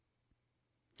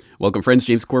Welcome, friends.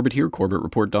 James Corbett here,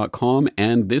 CorbettReport.com,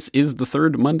 and this is the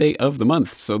third Monday of the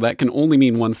month, so that can only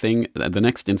mean one thing: the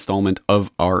next installment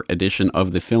of our edition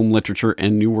of the Film, Literature,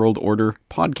 and New World Order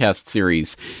podcast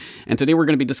series. And today we're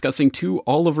going to be discussing two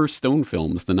Oliver Stone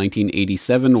films, the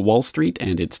 1987 Wall Street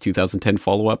and its 2010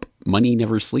 follow-up, Money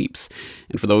Never Sleeps.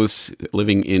 And for those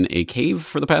living in a cave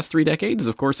for the past 3 decades,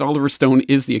 of course, Oliver Stone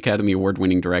is the Academy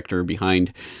Award-winning director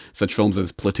behind such films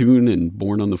as Platoon and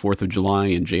Born on the 4th of July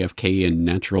and JFK and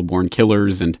Natural Born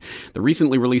Killers, and the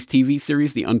recently released TV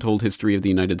series The Untold History of the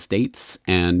United States.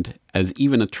 And as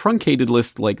even a truncated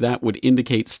list like that would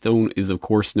indicate, Stone is of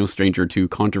course no stranger to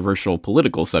controversial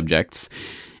political subjects.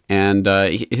 And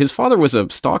his father was a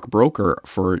stockbroker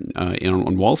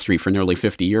on Wall Street for nearly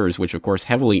 50 years, which of course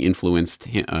heavily influenced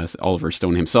Oliver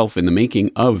Stone himself in the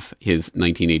making of his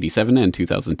 1987 and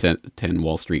 2010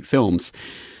 Wall Street films.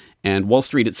 And Wall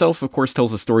Street itself, of course,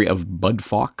 tells the story of Bud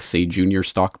Fox, a junior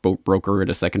stockbroker at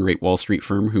a second-rate Wall Street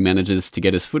firm who manages to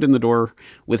get his foot in the door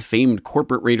with famed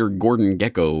corporate raider Gordon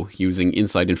Gekko, using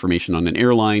inside information on an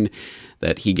airline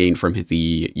that he gained from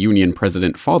the union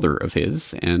president father of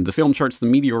his. And the film charts the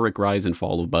meteoric rise and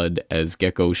fall of Bud as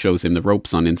Gekko shows him the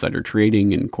ropes on insider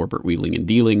trading and corporate wheeling and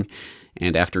dealing.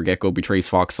 And after Gekko betrays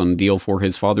Fox on a deal for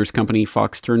his father's company,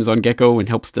 Fox turns on Gekko and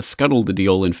helps to scuttle the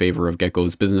deal in favor of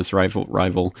Gekko's business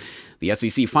rival. The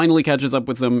SEC finally catches up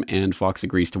with them, and Fox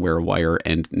agrees to wear a wire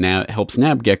and helps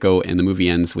nab Gekko, and the movie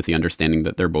ends with the understanding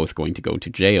that they're both going to go to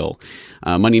jail.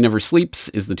 Money Never Sleeps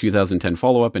is the 2010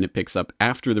 follow-up, and it picks up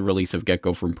after the release of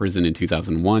Gekko from prison in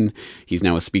 2001. He's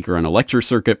now a speaker on a lecture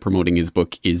circuit promoting his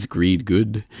book, Is Greed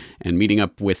Good? And meeting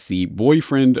up with the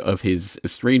boyfriend of his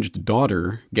estranged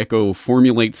daughter, Gekko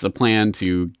formulates a plan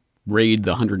to raid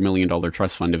the $100 million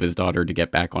trust fund of his daughter to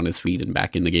get back on his feet and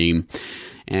back in the game.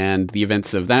 And the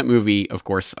events of that movie, of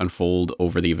course, unfold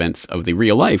over the events of the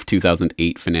real-life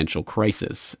 2008 financial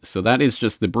crisis. So that is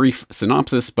just the brief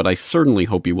synopsis, but I certainly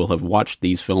hope you will have watched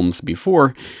these films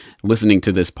before listening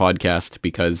to this podcast,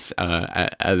 because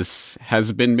as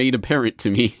has been made apparent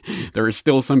to me, there are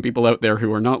still some people out there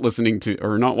who are not listening to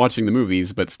or not watching the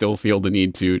movies, but still feel the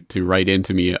need to write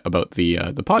into me about the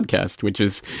podcast, which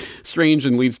is strange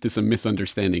and leads to some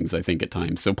misunderstandings, I think, at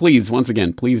times. So please, once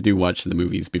again, please do watch the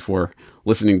movies before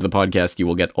listening to the podcast. You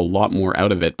will get a lot more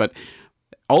out of it. But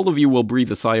all of you will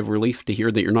breathe a sigh of relief to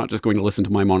hear that you're not just going to listen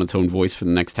to my monotone voice for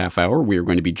the next half hour. We are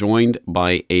going to be joined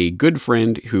by a good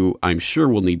friend who I'm sure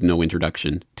will need no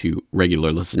introduction to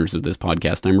regular listeners of this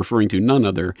podcast. I'm referring to none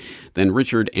other than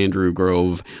Richard Andrew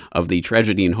Grove of the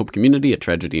Tragedy and Hope community at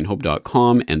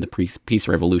tragedyandhope.com and the Peace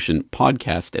Revolution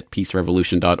podcast at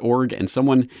peacerevolution.org, and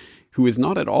someone who is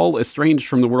not at all estranged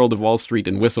from the world of Wall Street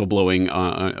and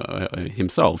whistleblowing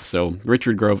himself. So,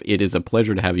 Richard Grove, it is a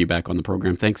pleasure to have you back on the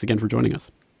program. Thanks again for joining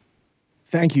us.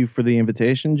 Thank you for the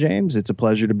invitation, James. It's a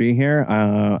pleasure to be here.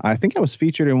 I think I was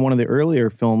featured in one of the earlier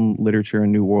Film, Literature,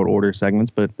 and New World Order segments,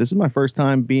 but this is my first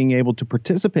time being able to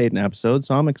participate in an episode,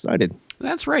 so I'm excited.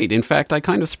 That's right. In fact, I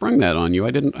kind of sprung that on you.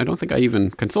 I don't think I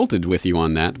even consulted with you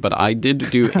on that, but I did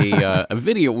do a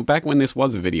video back when this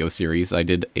was a video series. I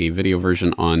did a video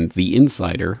version on The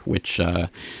Insider, which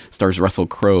stars Russell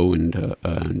Crowe and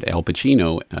Al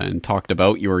Pacino, and talked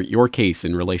about your case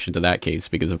in relation to that case,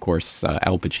 because of course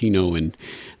Al Pacino and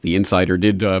The Insider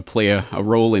did play a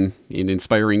role in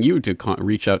inspiring you to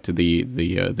reach out to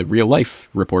the real life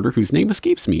reporter whose name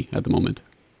escapes me at the moment.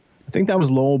 I think that was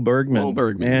Lowell Bergman. Lowell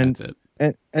Bergman, that's it.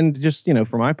 And just,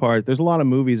 for my part, there's a lot of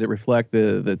movies that reflect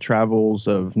the travels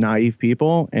of naive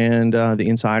people, and The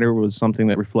Insider was something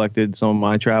that reflected some of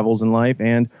my travels in life,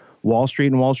 and Wall Street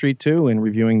and Wall Street 2 in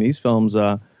reviewing these films.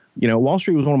 Wall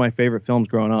Street was one of my favorite films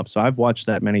growing up, so I've watched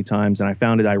that many times, and I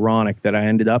found it ironic that I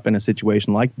ended up in a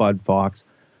situation like Bud Fox,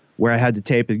 where I had to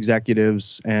tape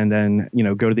executives and then,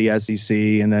 go to the SEC,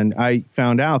 and then I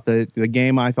found out that the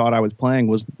game I thought I was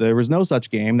playing there was no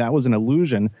such game. That was an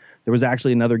illusion. There was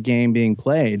actually another game being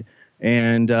played.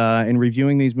 And in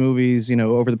reviewing these movies,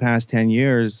 over the past 10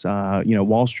 years,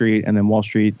 Wall Street and then Wall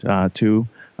Street 2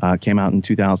 came out in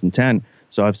 2010.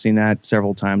 So I've seen that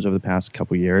several times over the past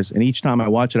couple of years. And each time I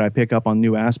watch it, I pick up on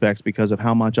new aspects because of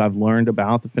how much I've learned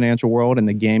about the financial world and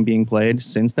the game being played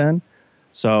since then.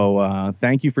 So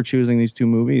thank you for choosing these two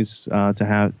movies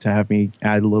to have me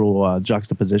add a little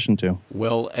juxtaposition to.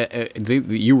 Well,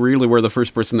 you really were the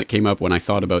first person that came up when I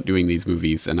thought about doing these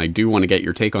movies, and I do want to get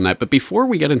your take on that. But before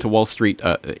we get into Wall Street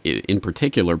in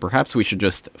particular, perhaps we should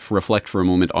just reflect for a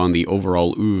moment on the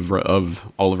overall oeuvre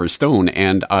of Oliver Stone.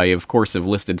 And I, of course, have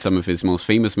listed some of his most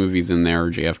famous movies in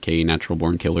there: JFK, Natural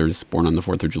Born Killers, Born on the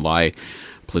 4th of July,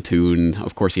 Platoon.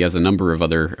 Of course, he has a number of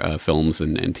other films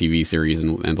and TV series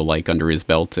and the like under his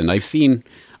belt. And I've seen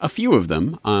a few of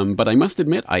them, but I must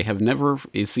admit I have never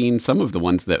seen some of the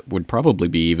ones that would probably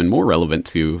be even more relevant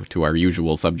to our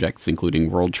usual subjects, including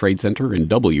World Trade Center and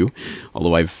W,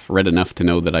 although I've read enough to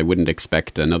know that I wouldn't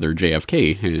expect another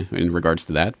JFK in regards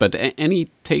to that. But any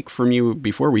take from you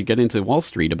before we get into Wall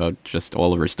Street about just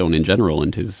Oliver Stone in general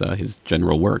and his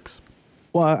general works?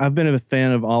 Well, I've been a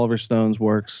fan of Oliver Stone's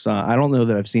works. I don't know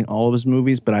that I've seen all of his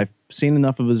movies, but I've seen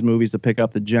enough of his movies to pick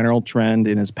up the general trend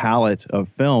in his palette of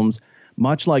films.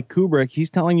 Much like Kubrick, he's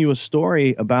telling you a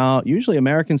story about usually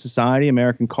American society,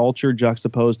 American culture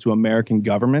juxtaposed to American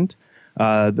government.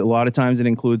 A lot of times it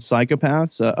includes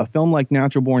psychopaths. A film like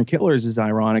Natural Born Killers is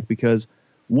ironic because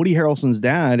Woody Harrelson's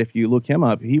dad, if you look him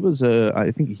up,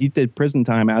 I think he did prison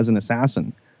time as an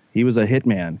assassin. He was a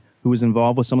hitman who was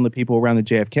involved with some of the people around the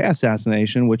JFK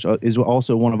assassination, which is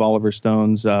also one of Oliver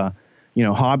Stone's,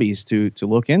 hobbies to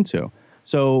look into.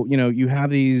 So, you have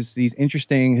these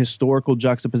interesting historical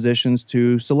juxtapositions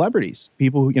to celebrities.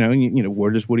 People who,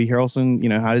 where does Woody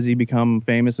Harrelson, how does he become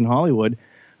famous in Hollywood,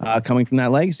 coming from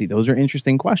that legacy? Those are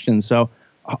interesting questions. So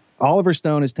Oliver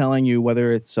Stone is telling you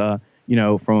whether it's, from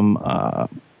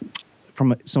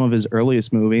some of his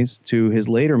earliest movies to his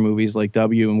later movies like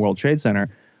W and World Trade Center.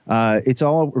 It's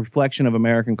all a reflection of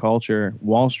American culture.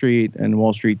 Wall Street and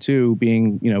Wall Street 2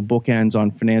 being, bookends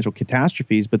on financial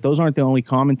catastrophes, but those aren't the only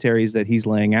commentaries that he's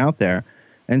laying out there.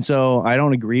 And so I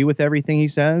don't agree with everything he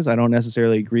says. I don't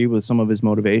necessarily agree with some of his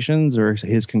motivations or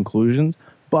his conclusions,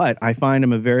 but I find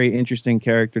him a very interesting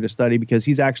character to study because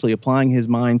he's actually applying his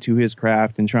mind to his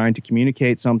craft and trying to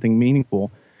communicate something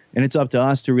meaningful. And it's up to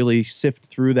us to really sift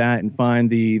through that and find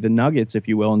the nuggets, if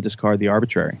you will, and discard the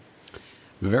arbitrary.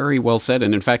 Very well said.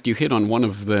 And in fact, you hit on one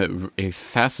of the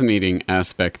fascinating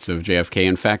aspects of JFK.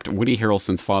 In fact, Woody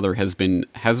Harrelson's father has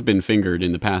been fingered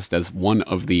in the past as one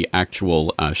of the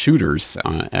actual shooters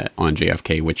on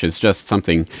JFK, which is just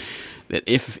something that,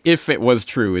 if it was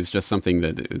true, is just something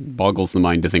that boggles the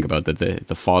mind to think about, that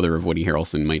the father of Woody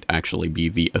Harrelson might actually be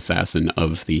the assassin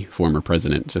of the former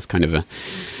president. Just kind of an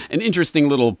interesting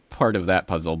little part of that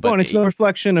puzzle. But and it's no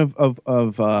reflection of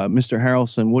Mr.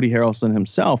 Harrelson, Woody Harrelson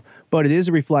himself, but it is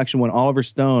a reflection when Oliver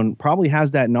Stone probably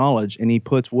has that knowledge and he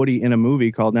puts Woody in a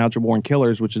movie called Natural Born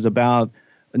Killers, which is about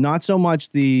not so much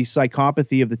the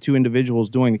psychopathy of the two individuals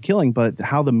doing the killing, but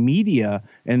how the media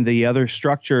and the other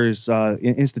structures,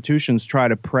 institutions try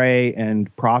to prey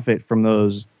and profit from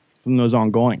those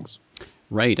ongoings.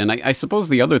 Right. And I suppose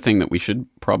the other thing that we should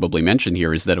probably mention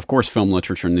here is that, of course, film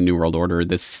literature in the New World Order,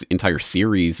 this entire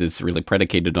series is really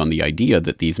predicated on the idea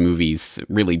that these movies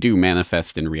really do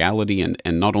manifest in reality. And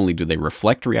not only do they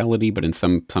reflect reality, but in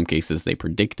some cases they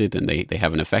predict it and they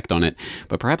have an effect on it.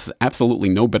 But perhaps absolutely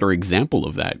no better example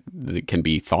of that can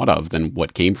be thought of than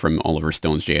what came from Oliver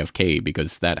Stone's JFK,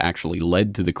 because that actually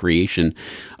led to the creation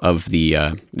of the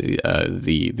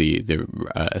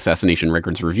Assassination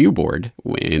Records Review Board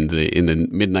in the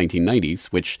mid-1990s,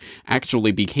 which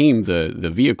actually became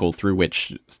the vehicle through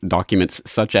which documents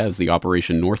such as the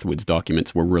Operation Northwoods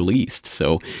documents were released.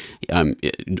 So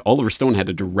Oliver Stone had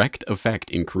a direct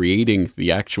effect in creating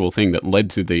the actual thing that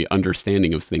led to the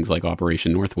understanding of things like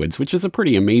Operation Northwoods, which is a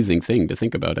pretty amazing thing to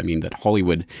think about. I mean, that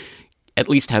Hollywood at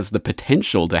least has the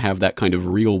potential to have that kind of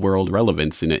real world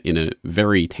relevance in a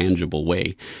very tangible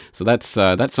way. So that's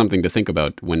something to think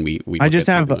about when we look at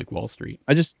something like Wall Street.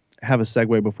 I just have a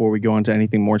segue before we go into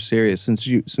anything more serious.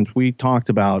 Since we talked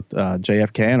about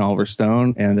JFK and Oliver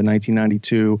Stone and the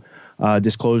 1992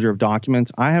 disclosure of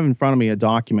documents, I have in front of me a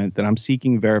document that I'm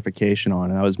seeking verification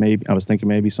on, and I was thinking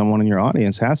maybe someone in your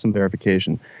audience has some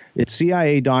verification. It's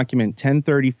CIA document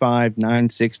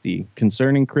 1035-960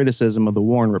 concerning criticism of the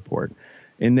Warren Report.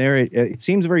 In there, it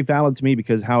seems very valid to me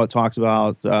because how it talks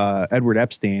about Edward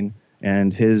Epstein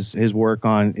and his work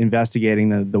on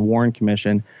investigating the Warren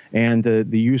Commission and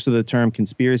the use of the term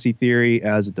conspiracy theory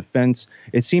as a defense.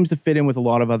 It seems to fit in with a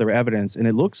lot of other evidence, and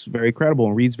it looks very credible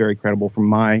and reads very credible from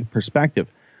my perspective.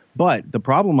 But the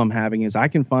problem I'm having is I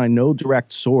can find no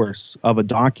direct source of a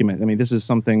document. I mean, this is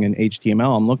something in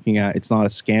HTML I'm looking at. It's not a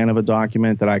scan of a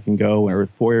document that I can go or a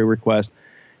FOIA request.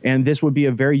 And this would be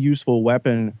a very useful but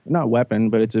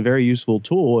it's a very useful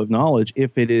tool of knowledge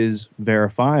if it is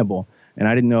verifiable. And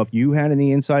I didn't know if you had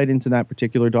any insight into that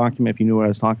particular document, if you knew what I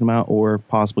was talking about, or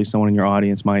possibly someone in your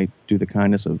audience might do the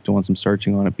kindness of doing some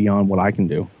searching on it beyond what I can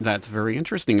do. That's very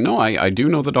interesting. No, I do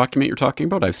know the document you're talking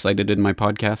about. I've cited it in my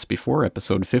podcast before,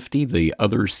 episode 50, The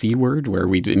Other C Word, where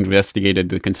we investigated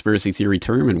the conspiracy theory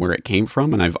term and where it came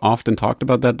from. And I've often talked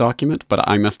about that document, but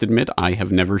I must admit I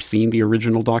have never seen the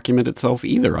original document itself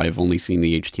either. I've only seen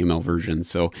the HTML version.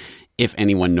 So if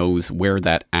anyone knows where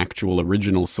that actual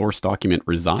original source document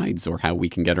resides or how we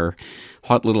can get our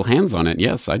hot little hands on it,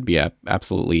 yes, I'd be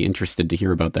absolutely interested to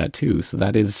hear about that too. So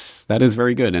that is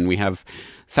very good, and we have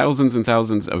thousands and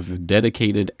thousands of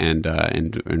dedicated and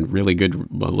really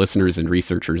good listeners and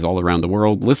researchers all around the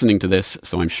world listening to this.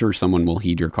 So I'm sure someone will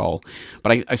heed your call.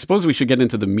 But I suppose we should get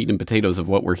into the meat and potatoes of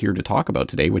what we're here to talk about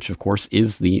today, which of course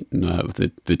is the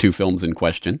two films in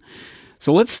question.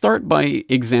 So let's start by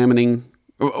examining.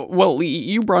 Well,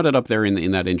 you brought it up there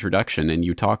in that introduction, and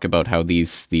you talked about how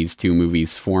these two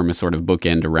movies form a sort of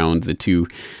bookend around the two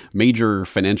major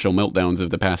financial meltdowns of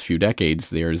the past few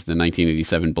decades. There's the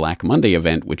 1987 Black Monday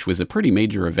event, which was a pretty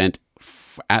major event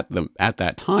at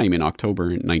that time in October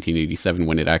 1987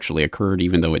 when it actually occurred,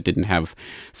 even though it didn't have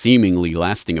seemingly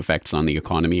lasting effects on the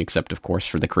economy, except of course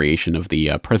for the creation of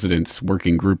the President's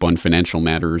Working Group on Financial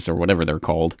Matters, or whatever they're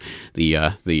called,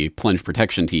 the Plunge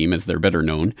Protection Team as they're better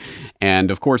known.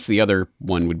 And of course the other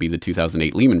one would be the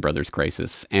 2008 Lehman Brothers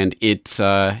crisis. And it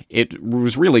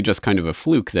was really just kind of a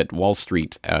fluke that Wall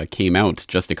Street came out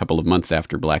just a couple of months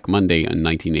after Black Monday in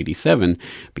 1987,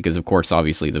 because of course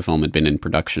obviously the film had been in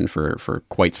production for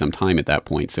quite some time at that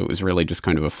point. So it was really just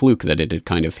kind of a fluke that it had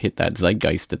kind of hit that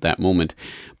zeitgeist at that moment.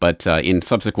 But in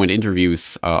subsequent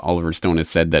interviews, Oliver Stone has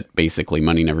said that basically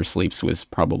Money Never Sleeps was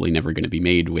probably never going to be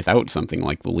made without something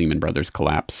like the Lehman Brothers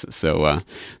collapse. So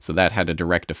that had a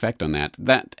direct effect on that.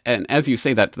 And as you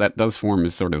say, that does form a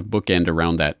sort of bookend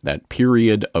around that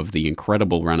period of the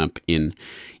incredible run-up in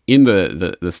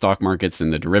the stock markets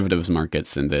and the derivatives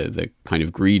markets, and the kind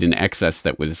of greed and excess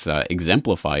that was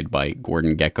exemplified by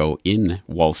Gordon Gekko in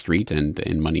Wall Street and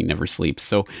in Money Never Sleeps.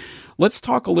 So let's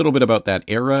talk a little bit about that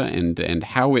era and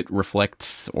how it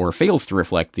reflects or fails to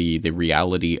reflect the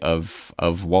reality of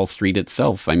Wall Street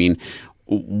itself. I mean,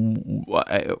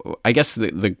 I guess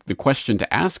the question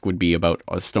to ask would be about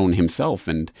Stone himself,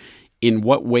 and in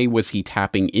what way was he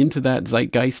tapping into that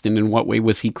zeitgeist, and in what way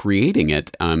was he creating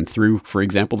it through, for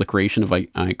example, the creation of an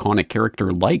iconic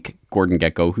character like Gordon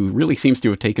Gekko, who really seems to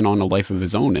have taken on a life of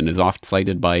his own and is oft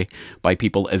cited by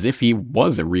people as if he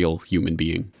was a real human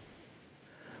being?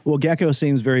 Well, Gekko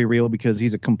seems very real because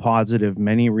he's a composite of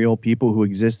many real people who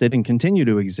existed and continue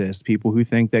to exist, people who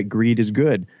think that greed is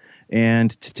good. And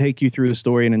to take you through the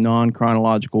story in a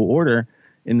non-chronological order,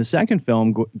 in the second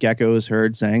film, Gekko is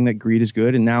heard saying that greed is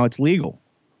good and now it's legal,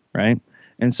 right?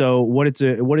 And so it's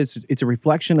a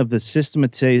reflection of the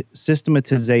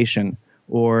systematization,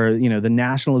 or the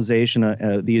nationalization,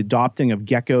 the adopting of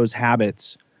Gekko's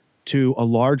habits to a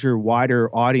larger,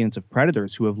 wider audience of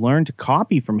predators who have learned to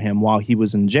copy from him while he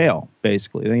was in jail,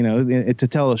 basically. To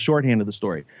tell a shorthand of the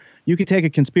story. You could take a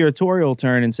conspiratorial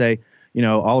turn and say,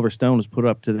 Oliver Stone was put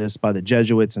up to this by the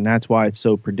Jesuits, and that's why it's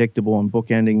so predictable and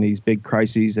bookending these big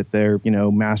crises that they're,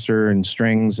 master and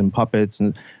strings and puppets.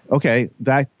 And okay,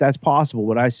 that's possible.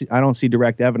 What I don't see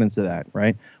direct evidence of that,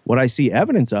 right? What I see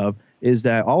evidence of is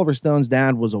that Oliver Stone's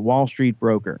dad was a Wall Street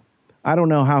broker. I don't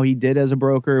know how he did as a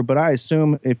broker, but I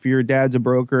assume if your dad's a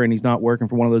broker and he's not working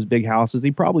for one of those big houses,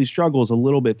 he probably struggles a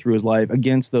little bit through his life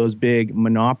against those big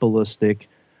monopolistic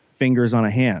fingers on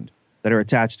a hand that are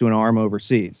attached to an arm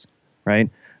overseas.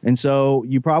 Right. And so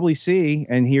you probably see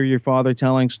and hear your father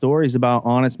telling stories about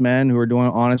honest men who are doing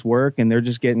honest work, and they're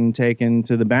just getting taken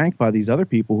to the bank by these other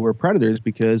people who are predators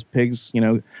because pigs,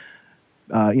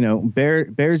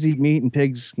 bears eat meat and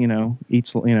pigs,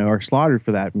 are slaughtered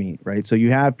for that meat. Right. So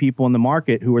you have people in the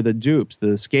market who are the dupes,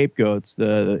 the scapegoats,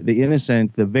 the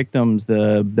innocent, the victims,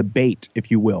 the bait,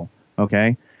 if you will.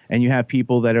 OK. And you have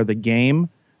people that are the game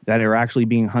that are actually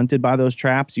being hunted by those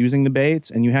traps using the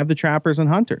baits. And you have the trappers and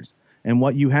hunters. And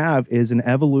what you have is an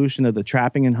evolution of the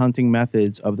trapping and hunting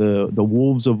methods of the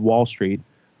wolves of Wall Street,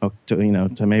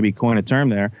 to maybe coin a term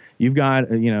there. You've got,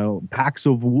 packs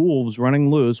of wolves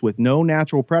running loose with no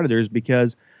natural predators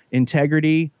because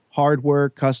integrity, hard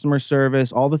work, customer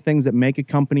service, all the things that make a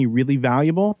company really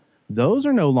valuable, those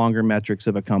are no longer metrics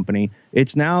of a company.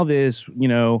 It's now this,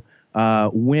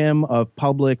 whim of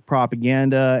public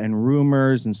propaganda and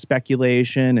rumors and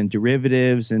speculation and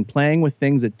derivatives and playing with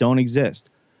things that don't exist.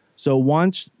 So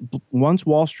once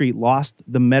Wall Street lost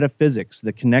the metaphysics,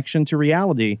 the connection to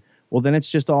reality, well, then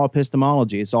it's just all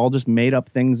epistemology. It's all just made up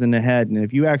things in the head. And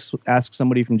if you ask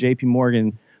somebody from J.P.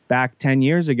 Morgan back 10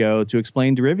 years ago to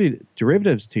explain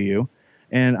derivatives to you,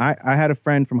 and I had a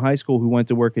friend from high school who went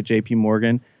to work at J.P.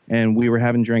 Morgan, and we were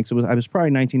having drinks. I was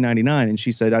probably 1999, and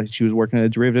she said she was working at a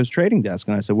derivatives trading desk.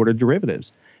 And I said, what are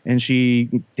derivatives? And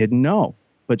she didn't know.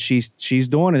 But she's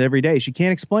doing it every day. She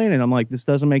can't explain it. I'm like, this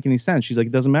doesn't make any sense. She's like,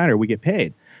 it doesn't matter. We get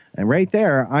paid. And right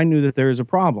there, I knew that there was a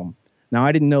problem. Now,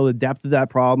 I didn't know the depth of that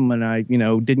problem, and I,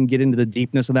 didn't get into the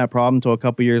deepness of that problem until a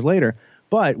couple years later.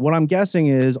 But what I'm guessing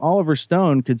is Oliver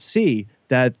Stone could see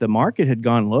that the market had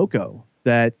gone loco,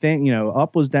 that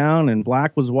up was down and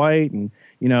black was white, and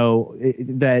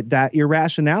that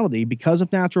irrationality, because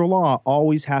of natural law,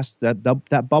 always has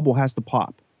that bubble has to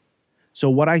pop. So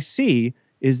what I see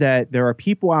is that there are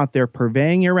people out there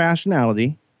purveying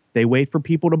irrationality. They wait for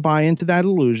people to buy into that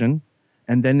illusion,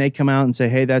 and then they come out and say,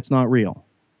 "Hey, that's not real."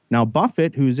 Now,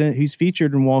 Buffett, he's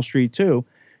featured in Wall Street too,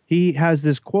 he has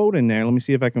this quote in there. Let me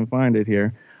see if I can find it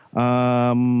here.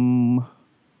 I'll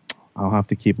have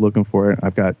to keep looking for it.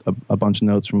 I've got a bunch of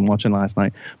notes from watching last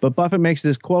night. But Buffett makes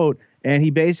this quote, and he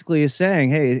basically is saying,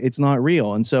 hey, it's not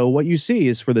real. And so what you see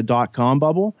is for the dot-com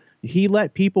bubble, he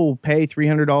let people pay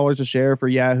 $300 a share for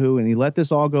Yahoo, and he let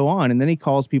this all go on, and then he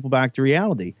calls people back to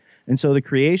reality. And so the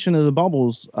creation of the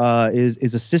bubbles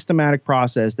is a systematic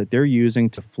process that they're using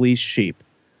to fleece sheep.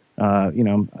 I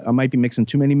might be mixing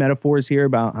too many metaphors here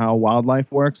about how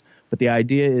wildlife works, but the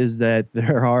idea is that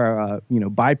there are,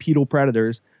 bipedal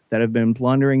predators that have been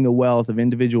plundering the wealth of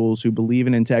individuals who believe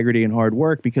in integrity and hard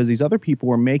work, because these other people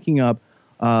are making up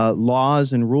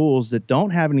laws and rules that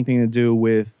don't have anything to do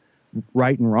with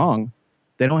right and wrong.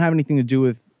 They don't have anything to do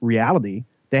with reality.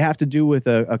 They have to do with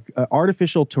a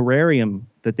artificial terrarium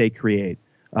that they create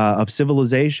of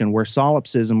civilization, where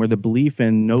solipsism, where the belief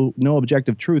in no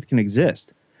objective truth can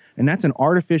exist. And that's an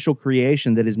artificial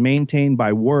creation that is maintained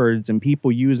by words and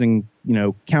people using,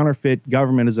 counterfeit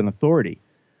government as an authority.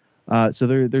 So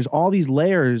there's all these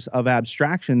layers of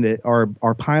abstraction that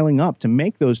are piling up to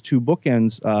make those two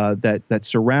bookends that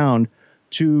surround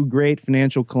two great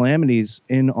financial calamities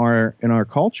in our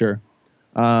culture,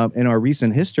 in our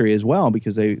recent history as well,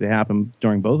 because they happen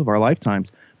during both of our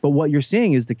lifetimes. But what you're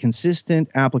seeing is the consistent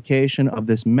application of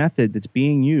this method that's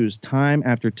being used time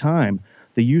after time,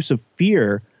 the use of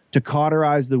fear to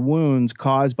cauterize the wounds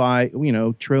caused by,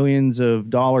 trillions of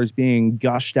dollars being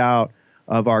gushed out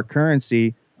of our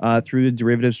currency through the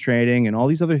derivatives trading and all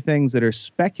these other things that are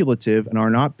speculative and are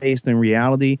not based in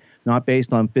reality, not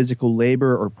based on physical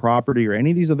labor or property or any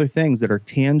of these other things that are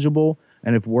tangible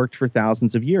and have worked for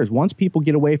thousands of years. Once people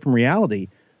get away from reality,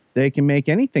 they can make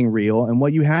anything real. And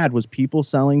what you had was people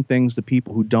selling things to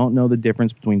people who don't know the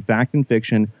difference between fact and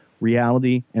fiction,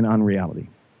 reality and unreality.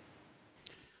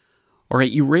 All right,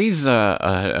 you raise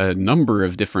a number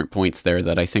of different points there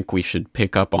that I think we should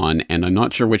pick up on, and I'm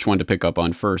not sure which one to pick up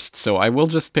on first. So I will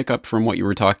just pick up from what you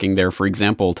were talking there. For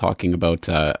example, talking about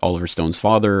Oliver Stone's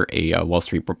father, a Wall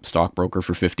Street stockbroker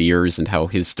for 50 years, and how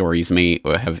his stories may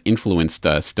have influenced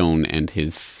Stone and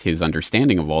his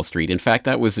understanding of Wall Street. In fact,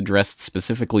 that was addressed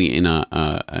specifically in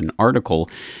an article.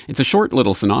 It's a short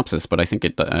little synopsis, but I think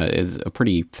it is a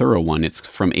pretty thorough one. It's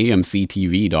from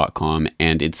AMCTV.com,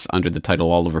 and it's under the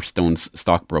title Oliver Stone's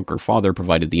stockbroker father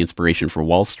provided the inspiration for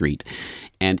Wall Street.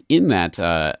 And in that,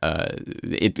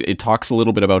 it talks a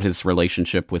little bit about his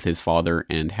relationship with his father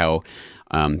and how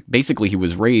basically he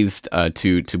was raised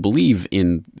to believe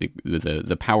in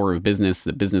the power of business,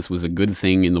 that business was a good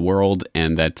thing in the world,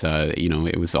 and that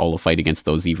it was all a fight against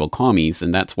those evil commies.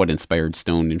 And that's what inspired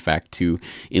Stone, in fact, to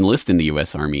enlist in the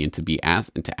U.S. Army and to be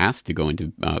asked to go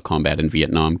into combat in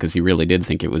Vietnam, because he really did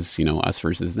think it was us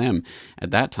versus them at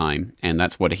that time, and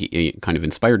that's what he kind of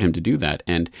inspired him to do that.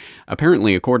 And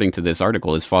apparently, according to this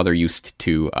article, his father used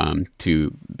to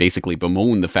basically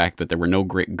bemoan the fact that there were no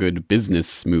great good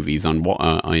business movies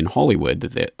in Hollywood.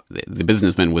 The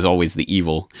businessman was always the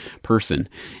evil person.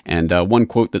 And one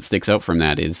quote that sticks out from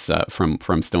that is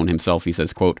from Stone himself. He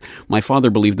says, quote, "My father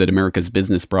believed that America's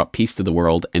business brought peace to the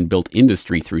world and built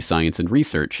industry through science and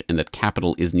research, and that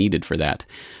capital is needed for that.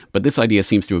 But this idea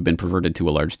seems to have been perverted to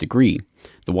a large degree.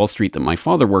 The Wall Street that my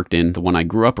father worked in, the one I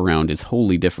grew up around, is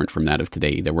wholly different from that of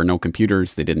today. There were no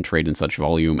computers, they didn't trade in such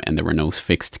volume, and there were no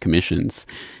fixed commissions."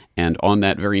 And on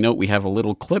that very note, we have a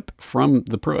little clip from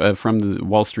the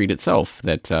Wall Street itself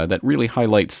that really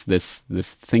highlights this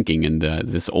thinking and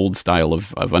this old style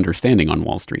of understanding on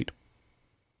Wall Street.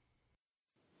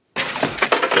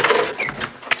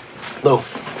 Lou,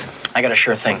 I got a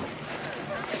sure thing.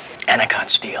 Anacott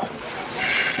Steel.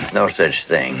 No such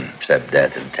thing except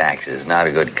death and taxes. Not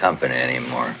a good company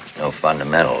anymore. No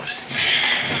fundamentals.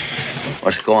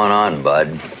 What's going on,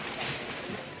 bud?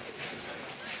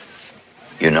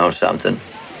 You know something?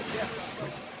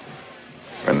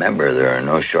 Remember, there are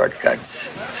no shortcuts,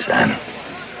 son.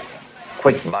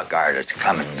 Quick buck artists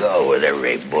come and go with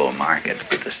every bull market,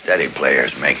 but the steady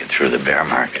players make it through the bear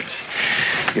markets.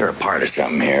 You're a part of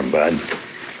something here, bud.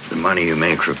 The money you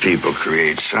make for people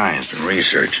creates science and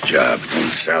research jobs. Don't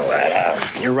sell that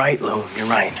out. You're right, Lou. You're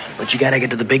right. But you gotta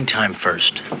get to the big time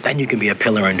first. Then you can be a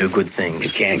pillar and do good things.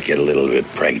 You can't get a little bit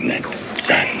pregnant,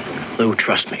 son. Lou,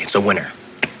 trust me. It's a winner.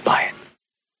 Buy it.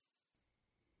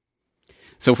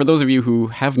 So for those of you who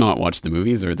have not watched the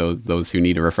movies, or those who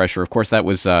need a refresher, of course, that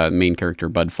was main character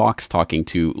Bud Fox talking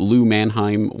to Lou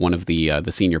Mannheim, one of the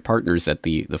senior partners at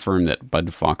the firm that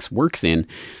Bud Fox works in,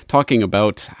 talking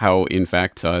about how, in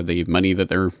fact, the money that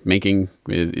they're making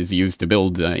is used to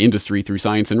build industry through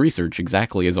science and research,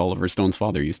 exactly as Oliver Stone's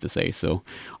father used to say. So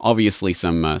obviously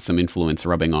some influence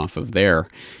rubbing off of there.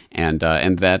 And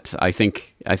that I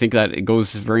think that it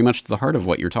goes very much to the heart of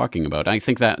what you're talking about. I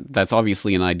think that that's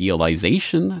obviously an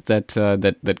idealization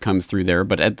that comes through there.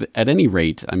 But at any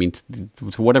rate, I mean,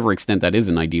 to whatever extent that is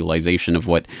an idealization of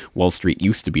what Wall Street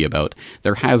used to be about,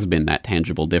 there has been that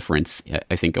tangible difference,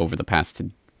 I think, over the past,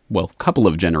 couple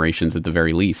of generations at the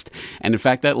very least. And in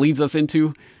fact, that leads us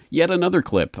into yet another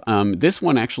clip. This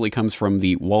one actually comes from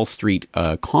the Wall Street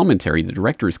commentary, the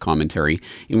director's commentary,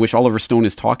 in which Oliver Stone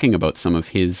is talking about some of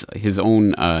his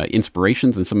own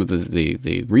inspirations and some of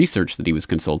the research that he was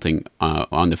consulting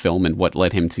on the film and what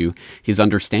led him to his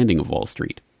understanding of Wall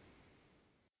Street.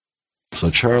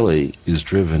 So Charlie is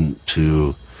driven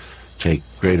to take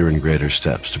greater and greater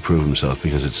steps to prove himself,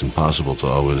 because it's impossible to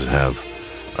always have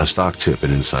a stock tip,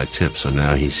 an inside tip. So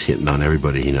now he's hitting on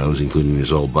everybody he knows, including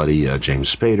his old buddy,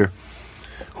 James Spader,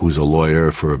 who's a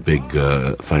lawyer for a big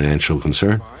financial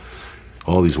concern.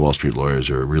 All these Wall Street lawyers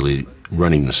are really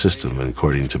running the system, and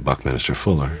according to Buckminster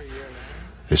Fuller,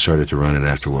 they started to run it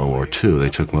after World War II. They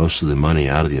took most of the money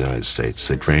out of the United States.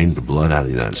 They drained the blood out of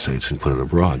the United States and put it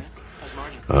abroad.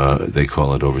 They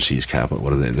call it overseas capital.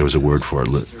 What are they? There was a word for it.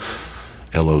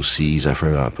 LOCs, I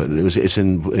forgot, but it's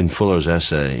in Fuller's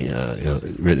essay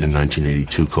written in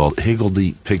 1982 called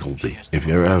Higgledy-Piggledy. If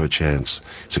you ever have a chance,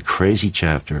 it's a crazy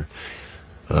chapter.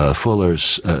 Fuller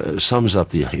sums up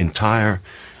the entire,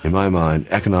 in my mind,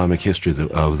 economic history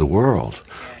of the world,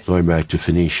 going back to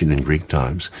Phoenician and Greek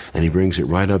times, and he brings it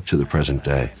right up to the present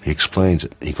day. He explains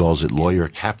it. He calls it lawyer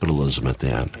capitalism at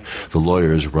the end. The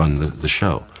lawyers run the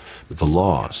show. The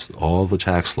laws, all the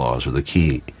tax laws, are the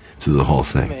key to the whole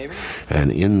thing.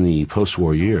 And in the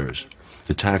post-war years,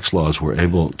 the tax laws were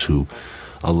able to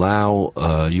allow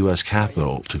U.S.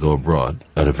 capital to go abroad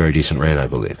at a very decent rate, I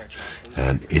believe.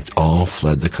 And it all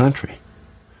fled the country.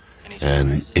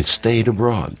 And it stayed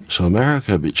abroad. So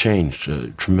America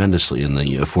changed tremendously in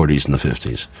the 40s and the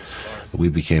 50s. We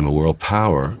became a world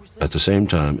power, at the same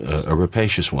time, a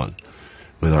rapacious one,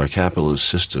 with our capitalist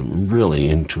system really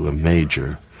into a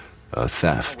major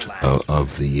theft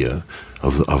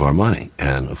of our money.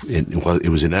 And it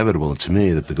was inevitable to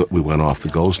me that we went off the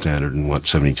gold standard in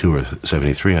 72 or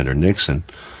 73 under Nixon,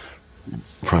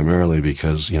 primarily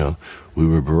because we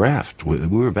were bereft, we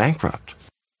were bankrupt.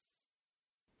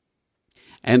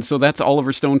 And so that's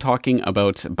Oliver Stone talking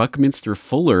about Buckminster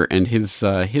Fuller and his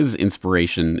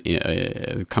inspiration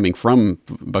coming from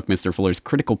Buckminster Fuller's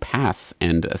critical path,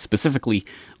 and specifically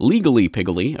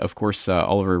Legally-Piggly. Of course,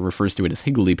 Oliver refers to it as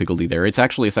Higgledy-Piggledy there. It's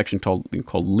actually a section called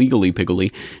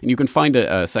Legally-Piggly, and you can find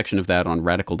a section of that on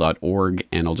radical.org,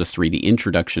 and I'll just read the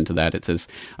introduction to that. It says,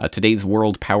 today's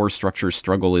world power structure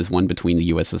struggle is one between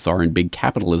the USSR and big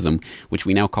capitalism, which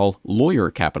we now call lawyer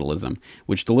capitalism,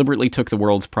 which deliberately took the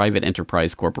world's private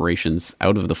enterprise corporations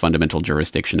out of the fundamental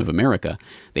jurisdiction of America.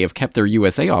 They have kept their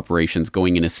USA operations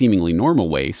going in a seemingly normal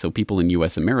way, so people in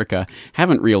US America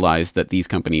haven't realized that these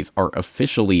companies are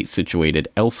officially situated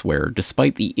elsewhere,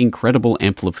 despite the incredible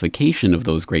amplification of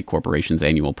those great corporations'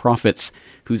 annual profits,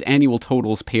 whose annual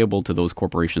totals payable to those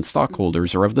corporation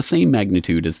stockholders are of the same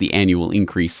magnitude as the annual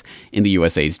increase in the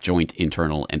USA's joint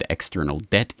internal and external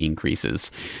debt increases.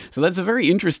 So that's a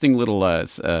very interesting little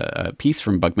piece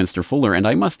from Buckminster Fuller, and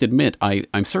I must admit,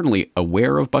 I'm certainly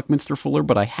aware of Buckminster Fuller,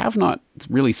 but I have not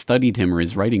really studied him or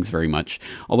his writings very much.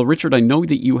 Although, Richard, I know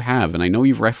that you have, and I know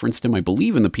you've referenced him, I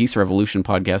believe, in the Peace Revolution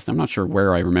podcast. I'm not sure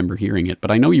where I remember hearing it,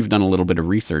 but I know you've done a little bit of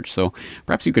research, so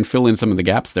perhaps you can fill in some of the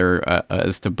gaps there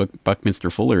as to Buckminster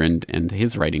Fuller and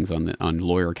his writings on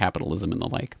lawyer capitalism and the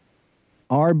like.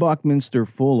 R. Buckminster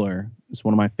Fuller is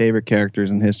one of my favorite characters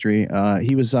in history.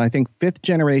 He was, I think, fifth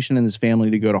generation in his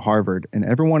family to go to Harvard, and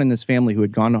everyone in this family who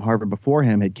had gone to Harvard before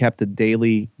him had kept a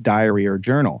daily diary or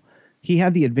journal. He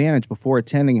had the advantage before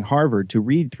attending Harvard to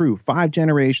read through 5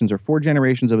 generations or 4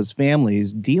 generations of his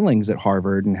family's dealings at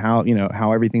Harvard and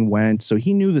how everything went. So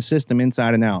he knew the system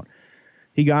inside and out.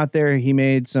 He got there. He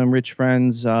made some rich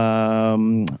friends. I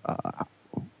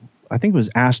think it was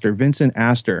Astor, Vincent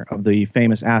Astor of the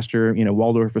famous Astor,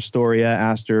 Waldorf Astoria,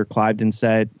 Astor, Cliveden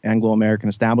Set, Anglo-American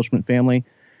establishment family.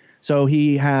 So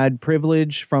he had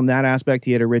privilege from that aspect.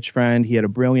 He had a rich friend. He had a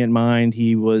brilliant mind.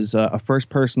 He was a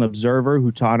first-person observer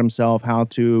who taught himself how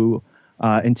to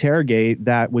interrogate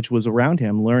that which was around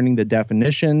him, learning the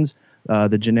definitions,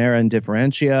 the genera and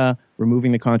differentia,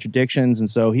 removing the contradictions. And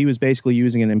so he was basically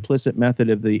using an implicit method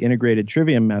of the integrated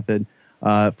trivium method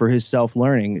for his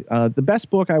self-learning. The best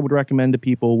book I would recommend to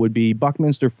people would be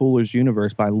Buckminster Fuller's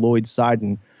Universe by Lloyd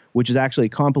Seiden, which is actually a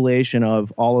compilation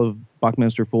of all of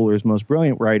Buckminster Fuller's most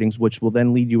brilliant writings, which will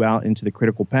then lead you out into the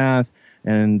critical path.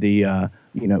 And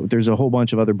there's a whole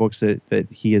bunch of other books that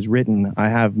he has written. I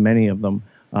have many of them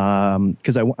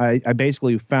because I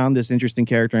basically found this interesting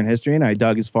character in history, and I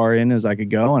dug as far in as I could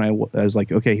go. And I was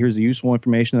like, okay, here's the useful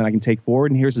information that I can take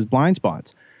forward, and here's his blind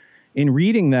spots. In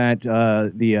reading that,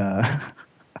 the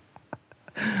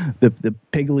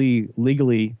Piggly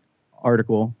Legally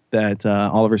article that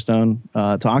Oliver Stone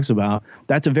talks about,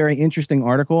 that's a very interesting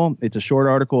article. It's a short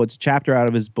article. It's a chapter out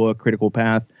of his book, Critical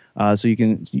Path. So you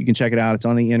can check it out. It's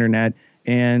on the internet,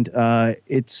 and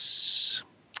it's,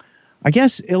 I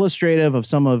guess, illustrative of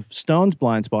some of Stone's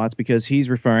blind spots, because he's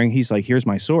like, here's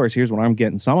my source. Here's where I'm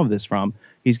getting some of this from.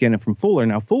 He's getting it from Fuller.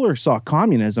 Now, Fuller saw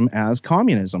communism as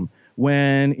communism,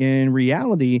 when in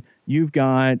reality, you've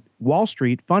got Wall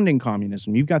Street funding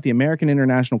communism. You've got the American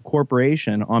International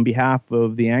Corporation on behalf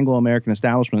of the Anglo-American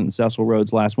establishment and Cecil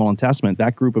Rhodes' Last Will and Testament,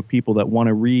 that group of people that want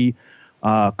to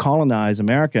colonize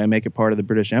America and make it part of the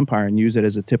British Empire and use it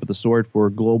as a tip of the sword for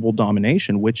global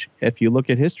domination, which, if you look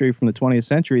at history from the 20th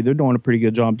century, they're doing a pretty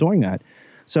good job doing that.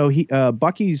 So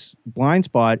Bucky's blind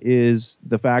spot is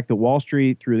the fact that Wall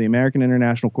Street, through the American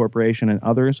International Corporation and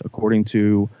others, according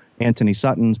to Anthony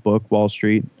Sutton's book, Wall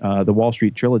Street, the Wall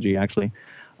Street Trilogy, actually,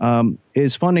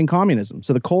 is funding communism.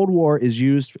 So the Cold War is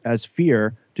used as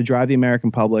fear to drive the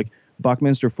American public.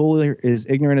 Buckminster Fuller is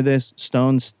ignorant of this.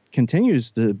 Stone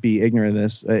continues to be ignorant of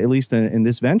this, at least in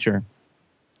this venture.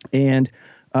 And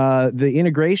the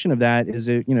integration of that is,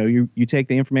 you take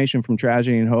the information from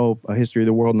Tragedy and Hope, A History of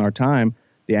the World in Our Time,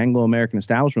 the Anglo-American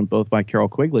Establishment, both by Carroll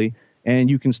Quigley, and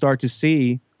you can start to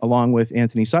see, along with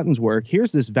Anthony Sutton's work,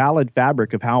 here's this valid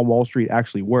fabric of how Wall Street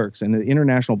actually works. And the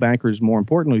international bankers, more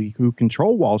importantly, who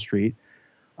control Wall Street,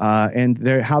 and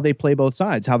how they play both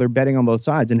sides, how they're betting on both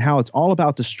sides, and how it's all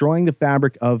about destroying the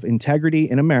fabric of integrity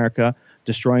in America,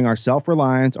 destroying our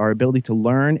self-reliance, our ability to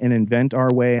learn and invent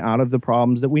our way out of the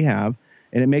problems that we have.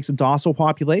 And it makes a docile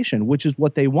population, which is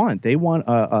what they want. They want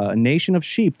a nation of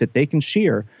sheep that they can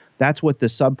shear. That's what the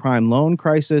subprime loan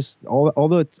crisis, all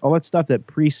that stuff that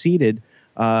preceded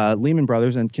Lehman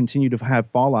Brothers and continue to have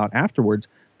fallout afterwards,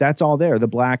 that's all there. The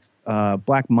Black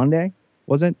Monday,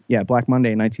 was it? Yeah, Black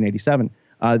Monday in 1987.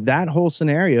 That whole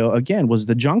scenario, again, was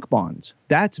the junk bonds.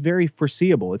 That's very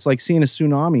foreseeable. It's like seeing a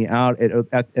tsunami out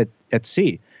at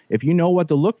sea. If you know what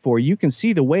to look for, you can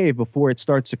see the wave before it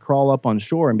starts to crawl up on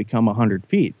shore and become 100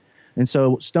 feet. And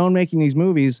so Stone making these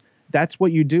movies, that's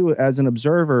what you do as an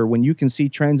observer when you can see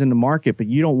trends in the market, but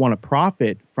you don't want to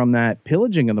profit from that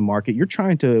pillaging of the market. You're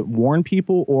trying to warn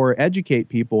people or educate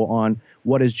people on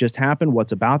what has just happened,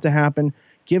 what's about to happen,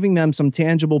 giving them some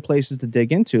tangible places to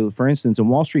dig into. For instance, in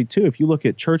Wall Street 2, if you look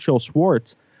at Churchill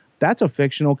Schwartz, that's a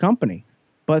fictional company.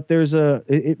 But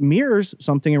it mirrors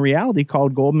something in reality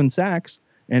called Goldman Sachs.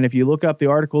 And if you look up the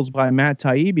articles by Matt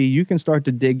Taibbi, you can start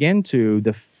to dig into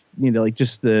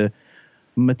just the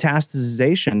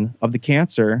metastasization of the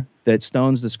cancer that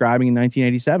Stone's describing in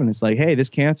 1987. It's like, hey, this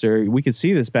cancer, we could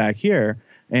see this back here.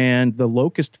 And the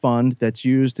locust fund that's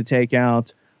used to take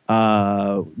out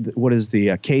KZI,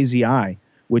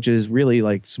 which is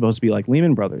really supposed to be like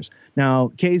Lehman Brothers.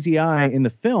 Now, KZI in the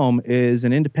film is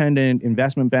an independent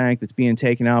investment bank that's being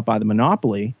taken out by the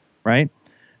monopoly, right?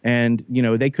 And,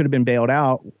 they could have been bailed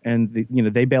out, and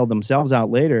they bailed themselves out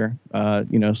later.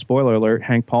 Spoiler alert,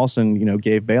 Hank Paulson,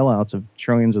 gave bailouts of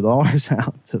trillions of dollars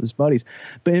out to his buddies.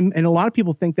 And a lot of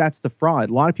people think that's the fraud.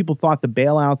 A lot of people thought the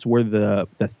bailouts were the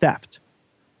theft.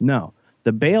 No,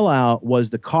 the bailout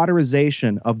was the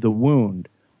cauterization of the wound.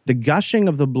 The gushing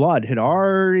of the blood had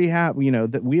already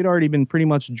happened, that we had already been pretty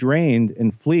much drained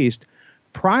and fleeced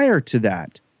prior to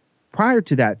that,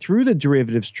 through the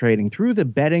derivatives trading, through the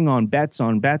betting on bets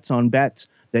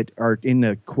that are in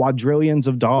the quadrillions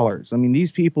of dollars. I mean,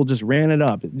 these people just ran it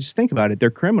up. Just think about it. They're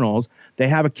criminals. They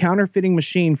have a counterfeiting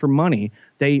machine for money.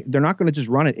 They're not going to just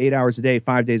run it 8 hours a day,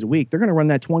 5 days a week. They're going to run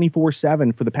that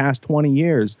 24/7 for the past 20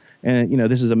 years. And,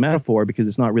 this is a metaphor because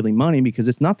it's not really money, because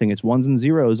it's nothing. It's ones and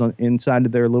zeros inside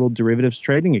of their little derivatives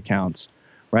trading accounts,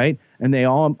 right? And they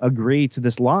all agree to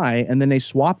this lie, and then they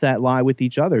swap that lie with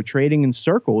each other, trading in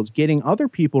circles, getting other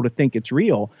people to think it's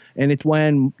real. And it's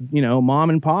when,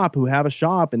 mom and pop who have a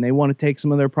shop and they want to take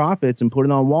some of their profits and put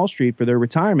it on Wall Street for their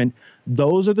retirement,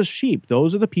 those are the sheep.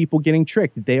 Those are the people getting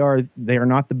tricked. They are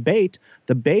not the bait.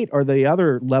 The bait are the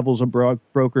other levels of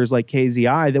brokers like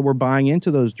KZI that were buying into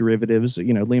those derivatives,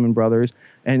 Lehman Brothers,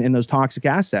 and those toxic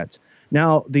assets.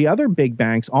 Now, the other big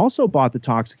banks also bought the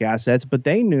toxic assets, but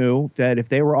they knew that if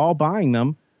they were all buying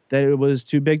them, that it was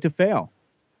too big to fail.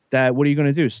 That what are you going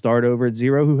to do? Start over at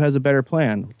zero? Who has a better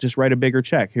plan? Just write a bigger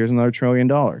check. Here's another $1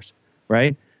 trillion,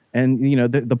 right? And, you know,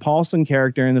 the Paulson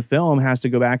character in the film has to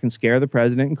go back and scare the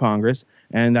president and Congress.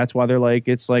 And that's why they're like,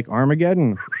 it's like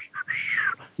Armageddon,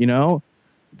 you know?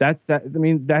 I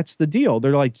mean, that's the deal.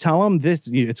 They're like, tell them this,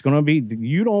 it's going to be,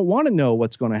 you don't want to know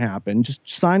what's going to happen. Just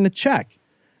sign the check.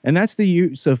 And that's the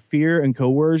use of fear and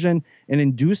coercion and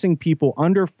inducing people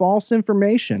under false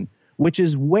information, which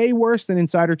is way worse than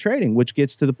insider trading, which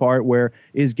gets to the part where,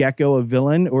 is Gecko a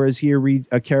villain, or is he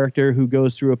a character who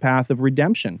goes through a path of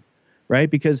redemption, right?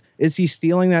 Because is he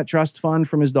stealing that trust fund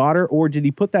from his daughter, or did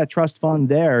he put that trust fund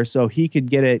there so he could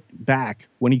get it back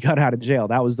when he got out of jail?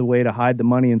 That was the way to hide the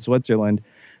money in Switzerland,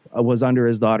 was under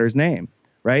his daughter's name,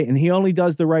 right? And he only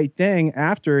does the right thing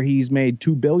after he's made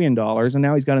 $2 billion, and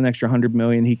now he's got an extra $100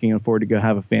 million. He can afford to go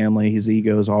have a family. His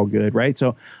ego is all good, right?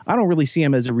 So I don't really see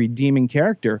him as a redeeming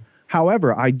character.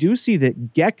 However, I do see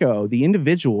that Gecko, the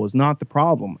individual, is not the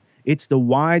problem. It's the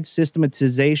wide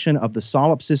systematization of the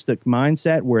solipsistic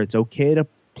mindset where it's okay to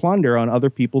plunder on other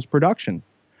people's production.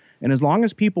 And as long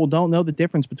as people don't know the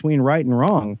difference between right and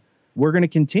wrong, we're going to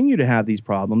continue to have these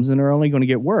problems, and they're only going to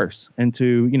get worse. And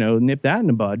to, you know, nip that in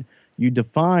the bud, you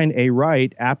define a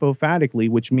right apophatically,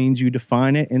 which means you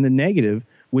define it in the negative,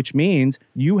 which means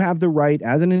you have the right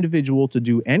as an individual to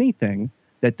do anything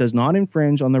that does not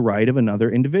infringe on the right of another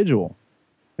individual.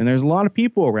 And there's a lot of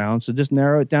people around, so just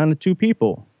narrow it down to 2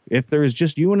 people. If there is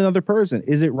just you and another person,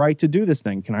 is it right to do this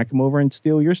thing? Can I come over and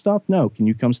steal your stuff? No. Can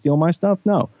you come steal my stuff?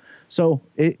 No. So,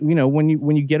 you know, when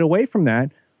you get away from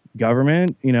that,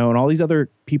 government, you know, and all these other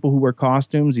people who wear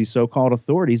costumes, these so-called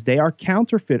authorities, they are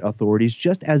counterfeit authorities,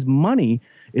 just as money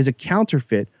is a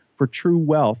counterfeit for true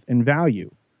wealth and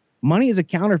value. Money is a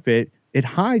counterfeit. It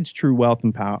hides true wealth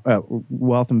and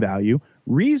wealth and value.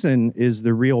 Reason is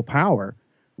the real power.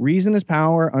 Reason is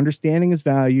power, understanding is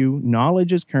value,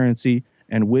 knowledge is currency,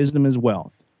 and wisdom is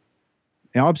wealth.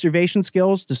 Now, observation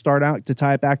skills, to start out, to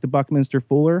tie it back to Buckminster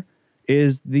Fuller,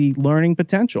 is the learning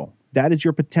potential. That is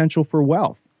your potential for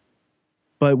wealth.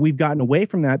 But we've gotten away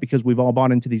from that because we've all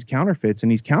bought into these counterfeits,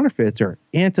 and these counterfeits are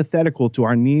antithetical to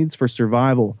our needs for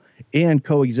survival and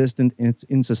coexistence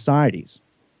in societies.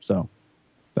 So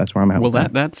that's where I'm at. Well,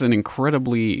 that's an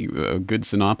incredibly good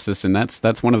synopsis, and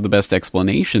that's one of the best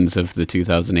explanations of the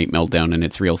 2008 meltdown and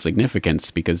its real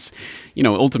significance. Because, you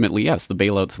know, ultimately, yes, the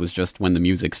bailouts was just when the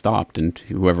music stopped, and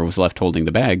whoever was left holding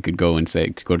the bag could go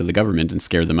to the government and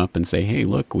scare them up and say, "Hey,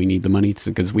 look, we need the money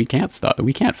because we can't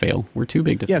fail. We're too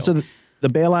big to fail." Yeah. So the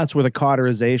bailouts were the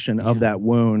cauterization of that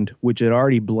wound, which had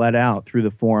already bled out through the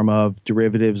form of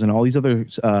derivatives and all these other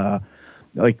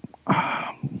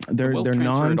they're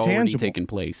non-tangible. Had already taken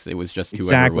place. It was just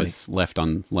whoever was left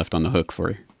on the hook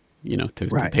for, you know, to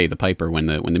pay the piper when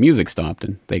the music stopped,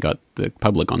 and they got the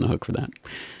public on the hook for that.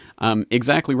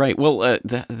 Exactly right. Well,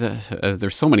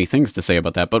 there's so many things to say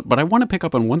about that, but I want to pick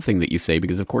up on one thing that you say,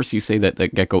 because of course you say that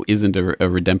Gecko isn't a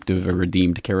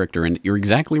redeemed character, and you're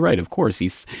exactly right. Of course,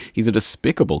 he's a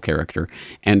despicable character,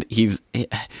 and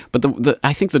but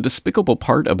I think the despicable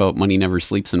part about Money Never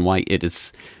Sleeps and why it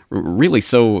is really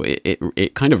so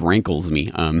it kind of rankles me,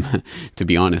 to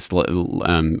be honest,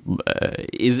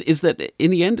 is that in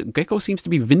the end Gecko seems to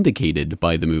be vindicated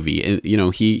by the movie. You know,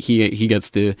 he gets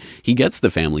the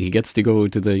family, he gets to go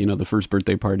to the, you know, the first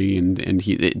birthday party, and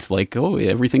it's like, oh,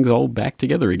 everything's all back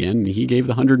together again. He gave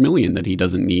the $100 million that he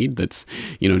doesn't need. That's,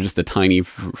 you know, just a tiny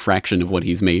fraction of what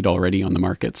he's made already on the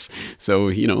markets. So,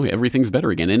 you know, everything's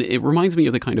better again, and it reminds me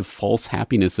of the kind of false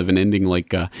happiness of an ending like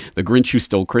The Grinch Who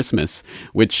Stole Christmas,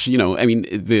 which, you know, I mean,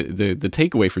 the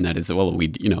takeaway from that is, well,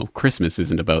 Christmas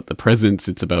isn't about the presents,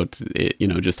 it's about, you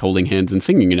know, just holding hands and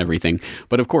singing and everything.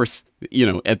 But of course, you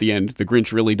know, at the end, the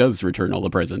Grinch really does return all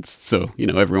the presents. So, you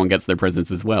know, everyone gets their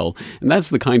presents as well. And that's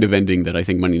the kind of ending that I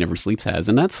think Money Never Sleeps has.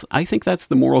 And I think that's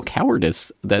the moral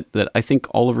cowardice that I think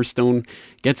Oliver Stone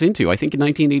gets into. I think in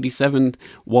 1987,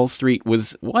 Wall Street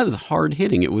was hard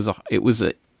hitting. It was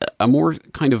a more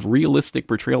kind of realistic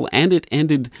portrayal, and it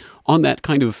ended on that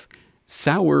kind of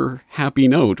sour, happy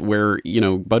note where, you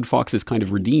know, Bud Fox is kind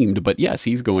of redeemed, but yes,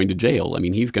 he's going to jail. I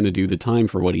mean, he's going to do the time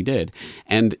for what he did.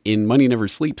 And in Money Never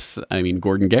Sleeps, I mean,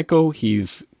 Gordon Gekko,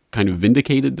 he's kind of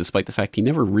vindicated, despite the fact he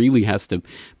never really has to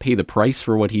pay the price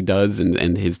for what he does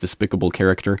and his despicable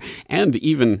character. And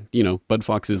even, Bud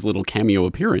Fox's little cameo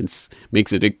appearance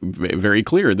makes it very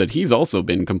clear that he's also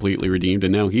been completely redeemed,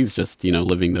 and now he's just,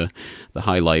 living the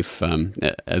high life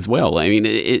as well. I mean,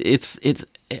 it's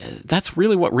that's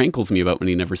really what rankles me about When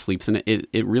He Never Sleeps, and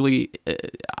it really,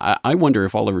 I wonder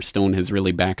if Oliver Stone has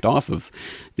really backed off of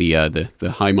the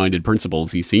high-minded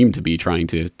principles he seemed to be trying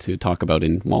to talk about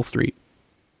in Wall Street.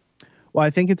 Well, I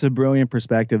think it's a brilliant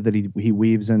perspective that he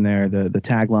weaves in there, the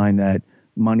tagline that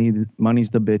money's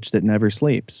the bitch that never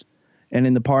sleeps. And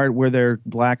in the part where they're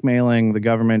blackmailing the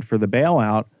government for the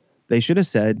bailout, they should have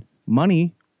said,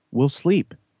 money will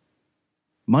sleep.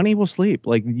 Money will sleep.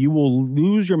 Like, you will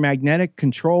lose your magnetic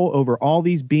control over all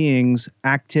these beings'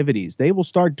 activities. They will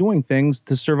start doing things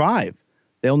to survive.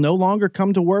 They'll no longer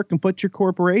come to work and put your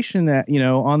corporation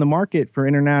on the market for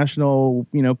international,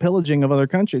 pillaging of other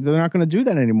countries. They're not going to do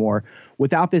that anymore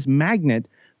without this magnet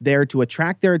there to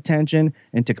attract their attention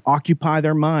and to occupy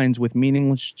their minds with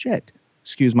meaningless shit.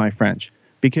 Excuse my French.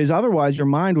 Because otherwise your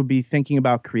mind would be thinking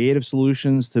about creative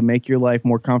solutions to make your life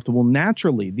more comfortable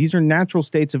naturally. These are natural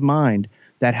states of mind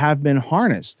that have been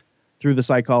harnessed through the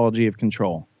psychology of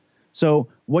control. So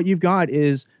what you've got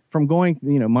is, from going,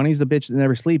 money's the bitch that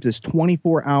never sleeps, this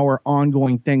 24-hour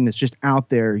ongoing thing that's just out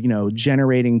there,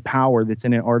 generating power that's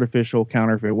in an artificial,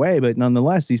 counterfeit way. But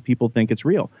nonetheless, these people think it's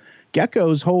real.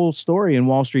 Gecko's whole story in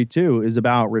Wall Street 2 is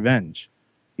about revenge.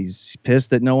 He's pissed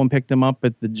that no one picked him up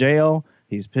at the jail.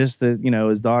 He's pissed that,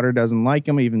 his daughter doesn't like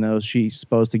him, even though she's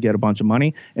supposed to get a bunch of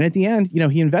money. And at the end,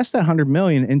 he invests that $100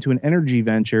 million into an energy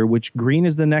venture, which green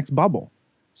is the next bubble.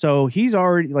 So he's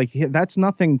already that's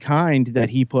nothing kind that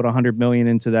he put $100 million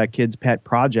into that kid's pet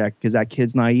project, because that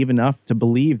kid's naive enough to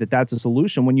believe that that's a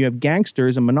solution when you have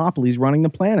gangsters and monopolies running the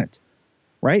planet,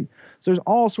 right? So there's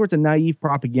all sorts of naive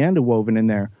propaganda woven in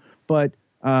there. But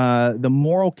the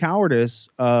moral cowardice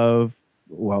of,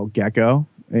 Gecko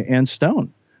and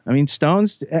Stone. I mean,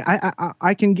 Stone's,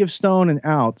 I can give Stone an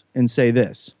out and say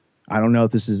this. I don't know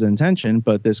if this is intention,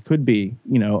 but this could be,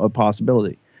 a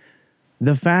possibility.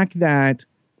 The fact that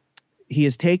he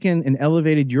has taken and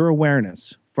elevated your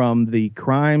awareness from the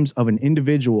crimes of an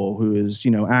individual who is,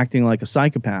 acting like a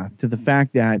psychopath, to the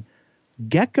fact that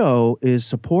Gecko is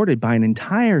supported by an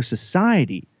entire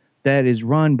society that is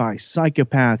run by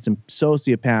psychopaths and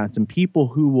sociopaths and people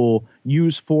who will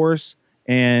use force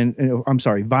and,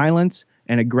 violence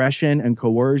and aggression and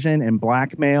coercion and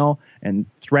blackmail and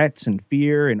threats and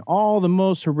fear and all the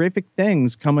most horrific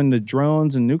things coming to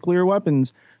drones and nuclear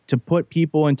weapons to put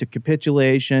people into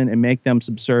capitulation and make them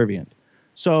subservient.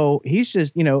 So he's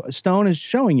just, Stone is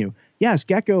showing you, yes,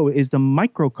 Gecko is the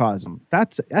microcosm.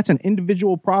 That's an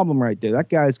individual problem right there. That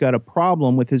guy's got a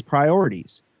problem with his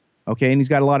priorities, okay? And he's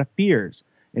got a lot of fears,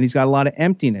 and he's got a lot of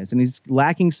emptiness, and he's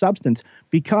lacking substance,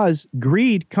 because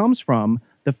greed comes from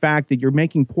the fact that you're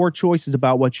making poor choices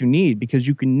about what you need, because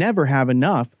you can never have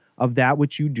enough of that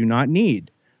which you do not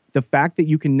need. The fact that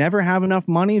you can never have enough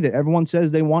money, that everyone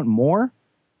says they want more,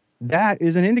 that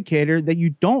is an indicator that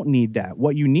you don't need that.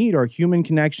 What you need are human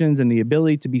connections and the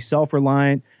ability to be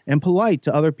self-reliant and polite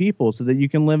to other people so that you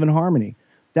can live in harmony.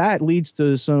 That leads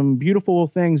to some beautiful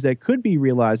things that could be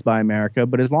realized by America,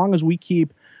 but as long as we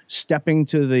keep stepping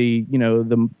to the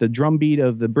drumbeat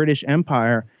of the British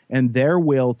Empire and their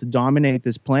will to dominate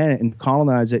this planet and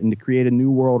colonize it and to create a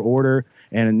new world order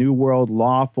and a new world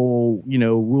lawful,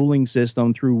 ruling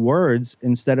system through words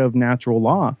instead of natural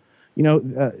law,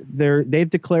 they've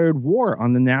declared war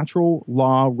on the natural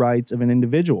law rights of an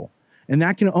individual. And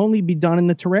that can only be done in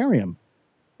the terrarium.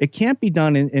 It can't be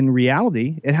done in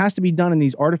reality. It has to be done in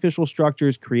these artificial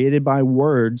structures created by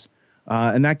words.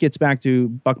 And that gets back to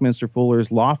Buckminster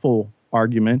Fuller's lawful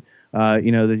argument, that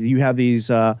you have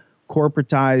these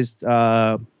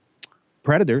corporatized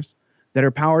predators that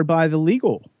are powered by the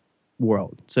legal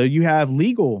world. So you have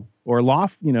legal or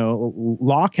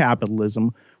law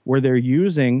capitalism, where they're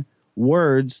using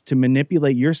words to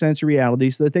manipulate your sense of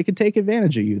reality so that they can take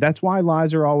advantage of you. That's why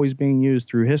lies are always being used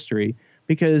through history,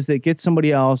 because they get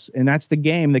somebody else, and that's the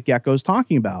game that Gecko's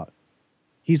talking about.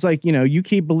 He's like, you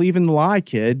keep believing the lie,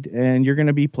 kid, and you're going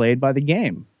to be played by the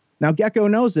game. Now, Gecko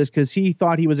knows this because he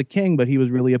thought he was a king, but he was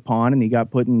really a pawn, and he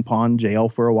got put in pawn jail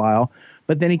for a while.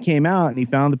 But then he came out and he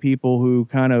found the people who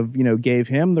kind of, gave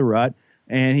him the rut,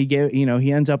 and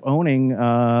he ends up owning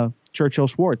Churchill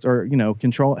Schwartz, or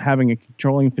having a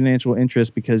controlling financial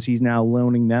interest because he's now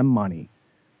loaning them money,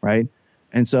 right?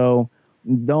 And so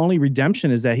the only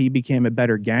redemption is that he became a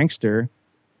better gangster,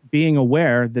 being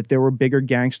aware that there were bigger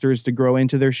gangsters to grow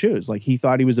into their shoes. Like, he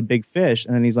thought he was a big fish,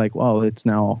 and then he's like, well, it's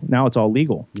now it's all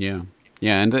legal. Yeah.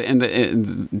 Yeah,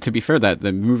 and to be fair, that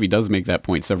the movie does make that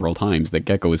point several times, that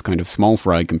Gecko is kind of small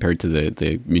fry compared to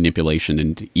the manipulation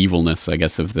and evilness, I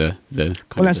guess, of the kind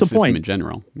of the system point in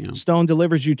general. You know? Stone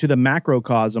delivers you to the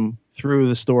macrocosm through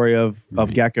the story of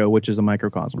Gecko, which is a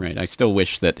microcosm. Right. I still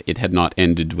wish that it had not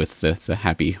ended with the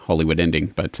happy Hollywood ending,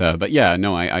 but yeah,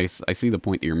 no, I see the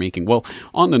point that you're making. Well,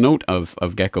 on the note of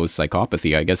Gecko's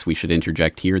psychopathy, I guess we should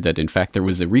interject here that in fact there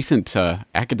was a recent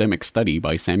academic study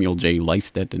by Samuel J.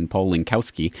 Lystedt and Paul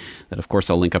Linkowski that, of course,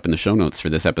 I'll link up in the show notes for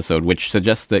this episode, which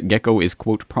suggests that Gecko is,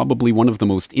 quote, probably one of the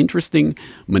most interesting,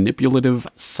 manipulative,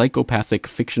 psychopathic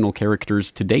fictional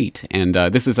characters to date. And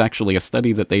this is actually a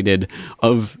study that they did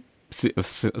of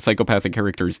psychopathic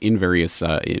characters in various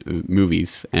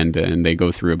movies, and they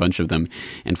go through a bunch of them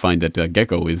and find that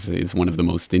Gecko is one of the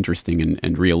most interesting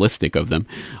and realistic of them.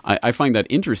 I find that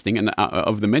interesting, and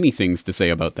of the many things to say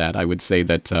about that, I would say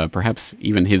that perhaps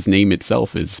even his name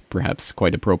itself is perhaps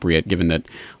quite appropriate, given that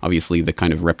obviously the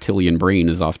kind of reptilian brain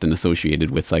is often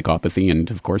associated with psychopathy, and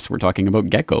of course we're talking about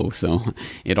Gecko, so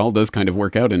it all does kind of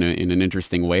work out in an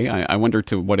interesting way. I wonder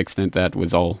to what extent that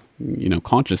was all, you know,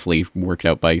 consciously worked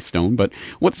out by Stone. But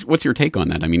what's your take on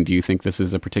that? I mean, do you think this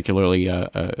is a particularly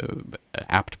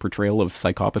apt portrayal of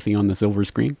psychopathy on the silver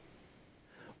screen?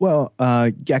 Well,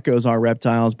 geckos are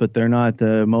reptiles, but they're not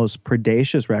the most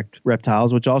predacious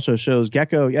reptiles, which also shows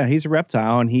Gecko, yeah, he's a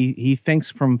reptile, and he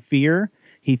thinks from fear,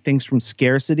 he thinks from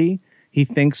scarcity, he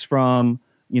thinks from,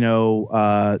 you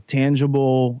know,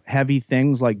 tangible, heavy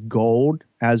things like gold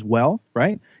as wealth,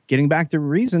 right? Getting back to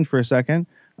reason for a second,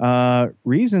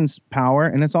 reason's power,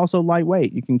 and it's also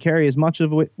lightweight. You can carry as much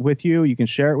of it with you. You can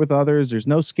share it with others. There's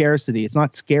no scarcity. It's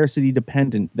not scarcity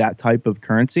dependent, that type of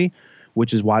currency,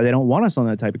 which is why they don't want us on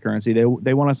that type of currency.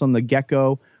 They want us on the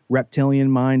Gecko,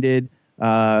 reptilian-minded,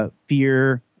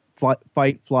 fear,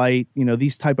 fight, flight, you know,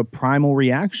 these type of primal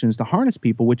reactions to harness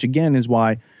people, which again is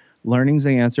why learning's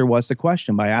the answer. What's the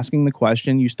question? By asking the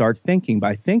question, you start thinking.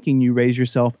 By thinking, you raise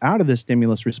yourself out of the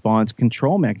stimulus response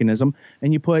control mechanism,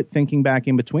 and you put thinking back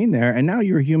in between there, and now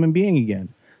you're a human being again.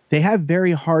 They have a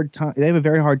very hard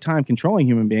time controlling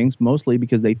human beings, mostly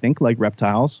because they think like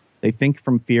reptiles. They think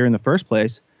from fear in the first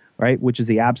place, right? Which is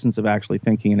the absence of actually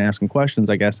thinking and asking questions.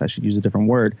 I guess I should use a different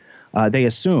word. They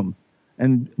assume.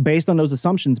 And based on those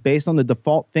assumptions, based on the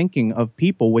default thinking of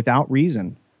people without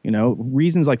reason, you know,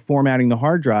 reasons like formatting the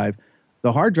hard drive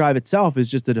itself is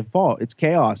just the default. It's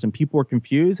chaos, and people are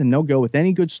confused, and they'll go with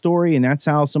any good story, and that's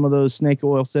how some of those snake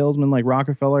oil salesmen like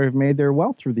Rockefeller have made their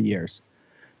wealth through the years.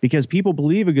 Because people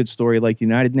believe a good story like the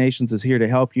United Nations is here to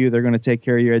help you. They're going to take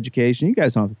care of your education. You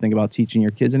guys don't have to think about teaching your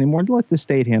kids anymore. Let the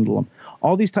state handle them.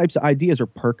 All these types of ideas are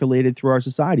percolated through our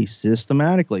society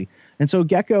systematically. And so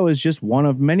Gecko is just one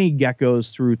of many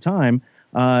geckos through time.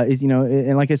 You know,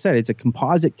 and like I said, it's a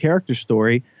composite character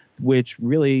story, which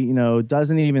really, you know,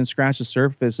 doesn't even scratch the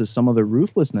surface of some of the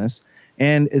ruthlessness.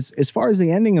 And as far as the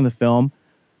ending of the film,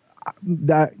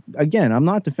 that again, I'm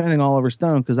not defending Oliver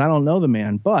Stone because I don't know the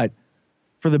man, but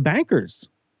for the bankers,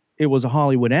 it was a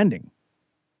Hollywood ending.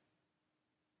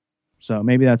 So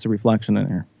maybe that's a reflection in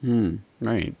there.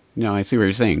 Right. No, I see what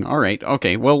you're saying. All right.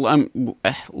 Okay. Well,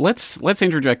 let's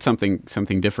interject something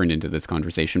different into this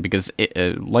conversation, because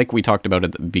like we talked about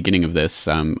at the beginning of this,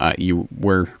 you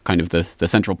were kind of the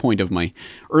central point of my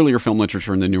earlier film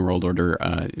literature in the New World Order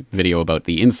video about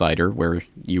The Insider, where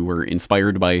you were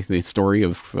inspired by the story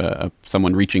of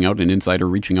someone reaching out, an insider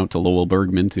reaching out to Lowell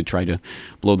Bergman to try to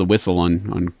blow the whistle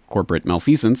on corporate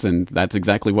malfeasance, and that's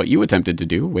exactly what you attempted to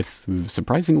do, with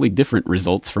surprisingly different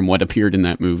results from what appeared in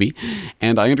that movie.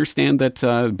 And I understand that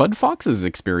Bud Fox's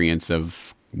experience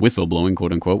of whistleblowing,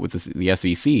 quote unquote, with the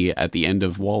SEC at the end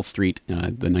of Wall Street, the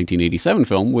 1987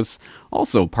 film, was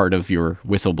also part of your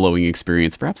whistleblowing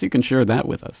experience. Perhaps you can share that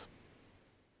with us.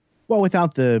 Well,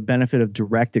 without the benefit of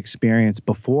direct experience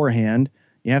beforehand,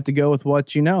 you have to go with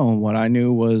what you know. And what I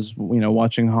knew was, you know,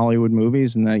 watching Hollywood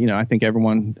movies, and that, you know, I think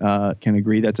everyone can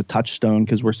agree that's a touchstone,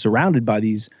 because we're surrounded by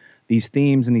these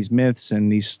themes and these myths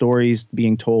and these stories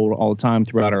being told all the time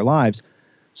throughout our lives.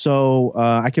 So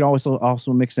I could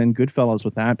also mix in Goodfellas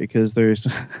with that, because there's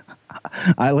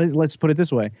let's put it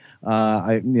this way.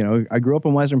 I grew up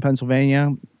in Western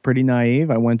Pennsylvania, pretty naive.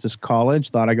 I went to college,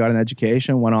 thought I got an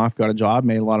education, went off, got a job,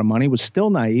 made a lot of money, was still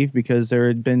naive because there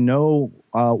had been no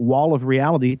wall of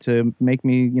reality to make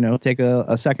me, you know, take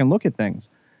a second look at things.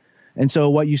 And so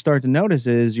what you start to notice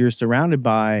is you're surrounded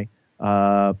by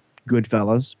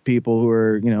Goodfellas, people who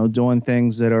are, you know, doing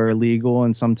things that are illegal,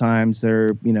 and sometimes they're,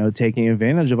 you know, taking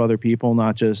advantage of other people,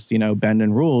 not just, you know,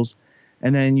 bending rules.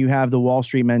 And then you have the Wall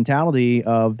Street mentality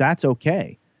of that's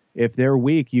okay. if they're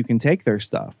weak, you can take their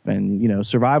stuff. And,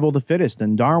 survival of the fittest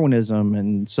and Darwinism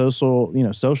and social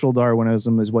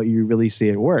Darwinism is what you really see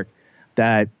at work.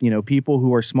 That, people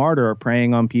who are smarter are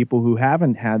preying on people who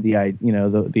haven't had the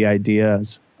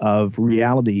ideas of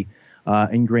reality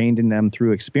ingrained in them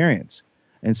through experience.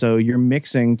 And so you're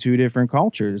mixing two different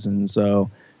cultures. And so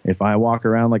if I walk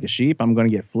around like a sheep, I'm going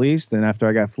to get fleeced. And after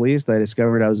I got fleeced, I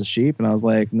discovered I was a sheep. And I was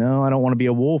like, no, I don't want to be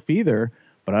a wolf either,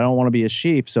 but I don't want to be a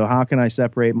sheep. So how can I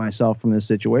separate myself from this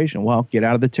situation? Well, get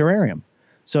out of the terrarium.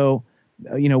 So,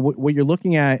 what you're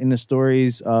looking at in the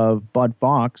stories of Bud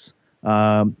Fox,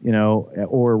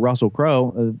 or Russell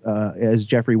Crowe as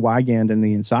Jeffrey Wigand in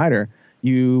The Insider,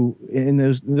 in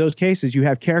those cases, you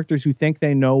have characters who think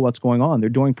they know what's going on. They're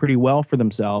doing pretty well for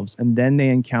themselves, and then they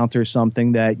encounter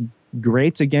something that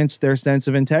grates against their sense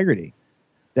of integrity.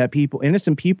 That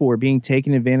innocent people are being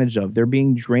taken advantage of. They're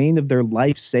being drained of their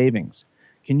life savings.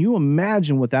 Can you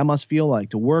imagine what that must feel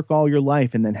like to work all your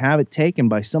life and then have it taken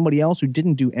by somebody else who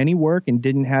didn't do any work and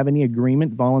didn't have any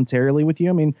agreement voluntarily with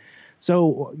you? I mean,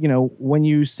 so, when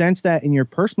you sense that in your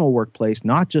personal workplace,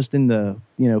 not just in the,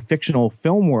 fictional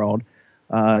film world,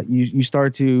 you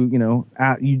start to,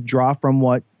 you draw from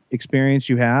what experience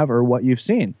you have or what you've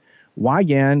seen.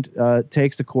 Wigand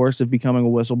takes the course of becoming a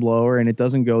whistleblower, and it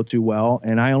doesn't go too well.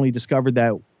 And I only discovered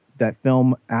that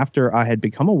film after I had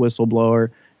become a whistleblower,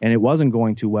 and it wasn't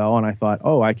going too well. And I thought,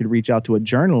 I could reach out to a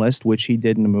journalist, which he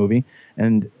did in the movie.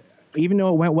 And even though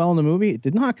it went well in the movie, it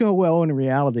did not go well in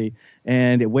reality.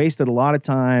 And it wasted a lot of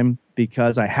time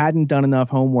because I hadn't done enough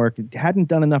homework, hadn't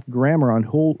done enough grammar on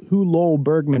who Lowell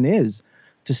Bergman is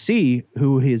to see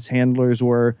who his handlers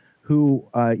were, who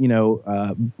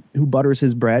butters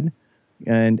his bread,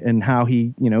 and how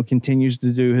he continues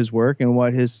to do his work and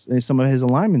what some of his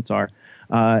alignments are.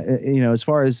 As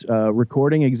far as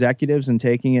recording executives and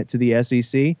taking it to the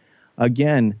SEC,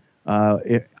 again,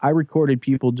 I recorded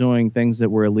people doing things that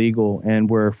were illegal and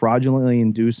were fraudulently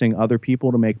inducing other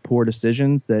people to make poor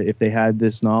decisions that if they had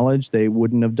this knowledge, they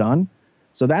wouldn't have done.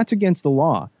 So that's against the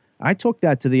law. I took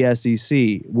that to the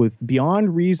SEC with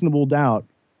beyond reasonable doubt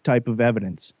type of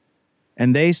evidence.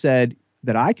 And they said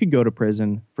that I could go to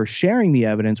prison for sharing the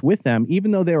evidence with them,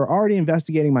 even though they were already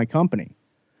investigating my company.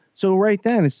 So right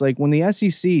then, it's like when the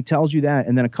SEC tells you that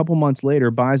and then a couple months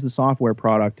later buys the software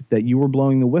product that you were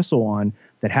blowing the whistle on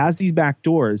that has these back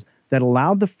doors that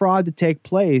allowed the fraud to take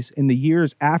place in the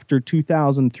years after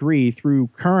 2003 through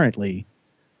currently,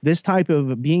 this type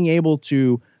of being able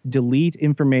to delete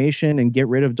information and get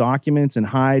rid of documents and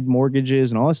hide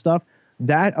mortgages and all this stuff,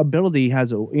 that ability has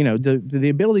the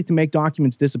ability to make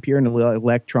documents disappear in the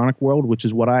electronic world, which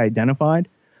is what I identified.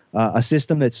 A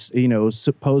system that's,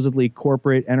 supposedly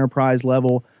corporate enterprise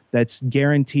level, that's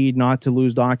guaranteed not to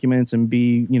lose documents and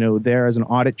be, there as an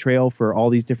audit trail for all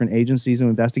these different agencies to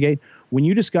investigate. When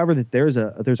you discover that there's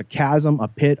a chasm, a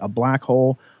pit, a black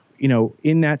hole,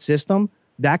 in that system,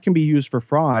 that can be used for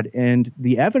fraud. And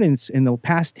the evidence in the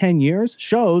past 10 years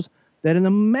shows that an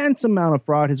immense amount of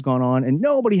fraud has gone on, and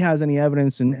nobody has any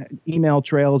evidence and email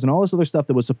trails and all this other stuff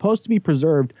that was supposed to be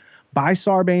preserved by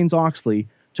Sarbanes-Oxley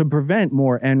to prevent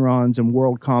more Enrons and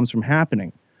WorldComs from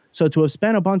happening. So to have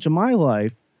spent a bunch of my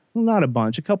life, well, not a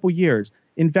bunch, a couple years,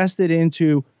 invested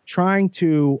into trying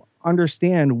to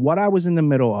understand what I was in the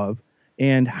middle of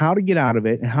and how to get out of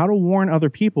it and how to warn other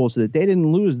people so that they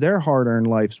didn't lose their hard-earned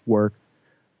life's work,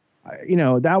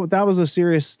 that was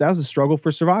a struggle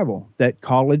for survival that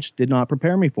college did not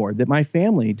prepare me for, that my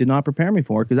family did not prepare me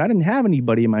for, because I didn't have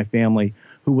anybody in my family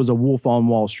who was a wolf on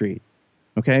Wall Street.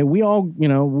 Okay, we all,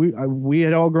 we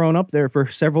had all grown up there for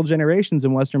several generations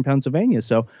in Western Pennsylvania.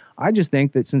 So I just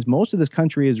think that since most of this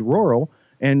country is rural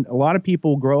and a lot of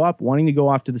people grow up wanting to go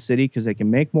off to the city because they can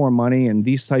make more money and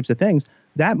these types of things,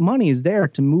 that money is there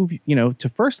to move, to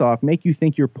first off, make you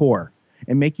think you're poor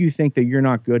and make you think that you're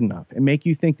not good enough and make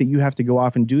you think that you have to go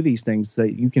off and do these things so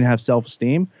that you can have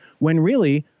self-esteem, when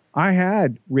really I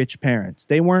had rich parents.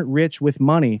 They weren't rich with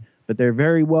money, but they're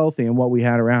very wealthy in what we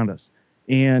had around us.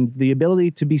 And the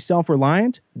ability to be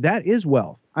self-reliant, that is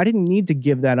wealth. I didn't need to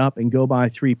give that up and go buy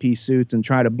three-piece suits and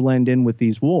try to blend in with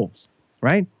these wolves,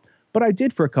 right? But I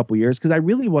did for a couple years because I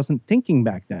really wasn't thinking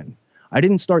back then. I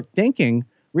didn't start thinking,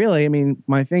 really. I mean,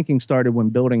 my thinking started when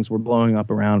buildings were blowing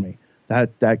up around me.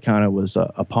 That kind of was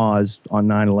a pause on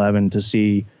 9/11 to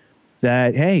see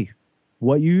that, hey,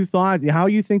 what you thought, how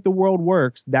you think the world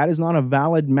works, that is not a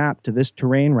valid map to this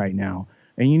terrain right now.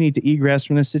 And you need to egress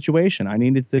from this situation. I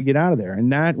needed to get out of there.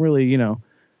 And that really,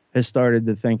 has started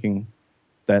the thinking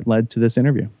that led to this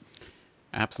interview.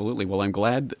 Absolutely. Well, I'm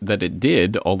glad that it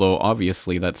did, although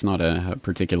obviously that's not a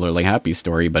particularly happy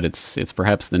story, but it's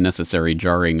perhaps the necessary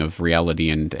jarring of reality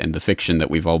and the fiction that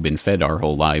we've all been fed our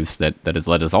whole lives that has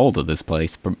led us all to this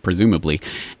place, presumably.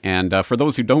 And for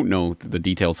those who don't know the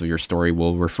details of your story,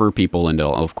 we'll refer people, and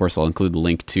of course I'll include the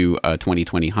link to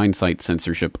 2020 Hindsight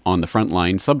Censorship on the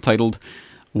Frontline, subtitled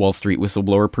Wall Street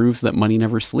Whistleblower Proves That Money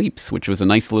Never Sleeps, which was a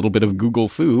nice little bit of Google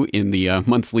foo in the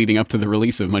months leading up to the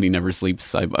release of Money Never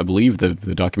Sleeps. I believe the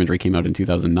documentary came out in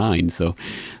 2009. So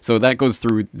that goes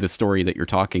through the story that you're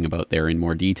talking about there in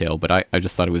more detail. But I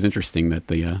just thought it was interesting that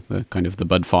the kind of the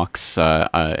Bud Fox SEC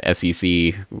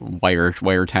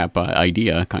wiretap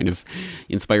idea kind of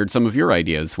inspired some of your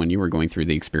ideas when you were going through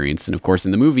the experience. And of course,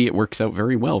 in the movie, it works out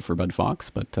very well for Bud Fox,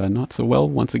 but not so well,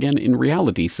 once again, in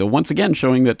reality. So once again,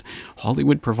 showing that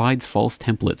Hollywood provides false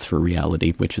templates for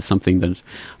reality, which is something that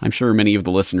I'm sure many of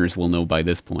the listeners will know by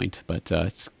this point, but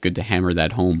it's good to hammer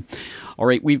that home. All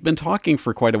right, we've been talking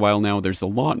for quite a while now. There's a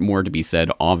lot more to be said,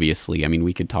 obviously. I mean,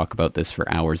 we could talk about this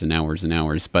for hours and hours and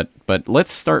hours, but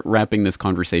let's start wrapping this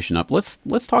conversation up. Let's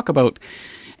talk about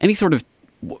any sort of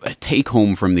take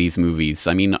home from these movies.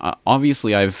 I mean,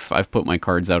 obviously, I've put my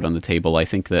cards out on the table. I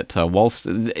think that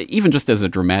even just as a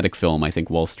dramatic film, I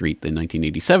think Wall Street, the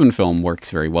 1987 film,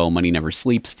 works very well. Money Never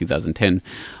Sleeps, 2010,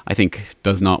 I think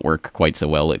does not work quite so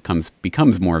well. It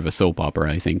becomes more of a soap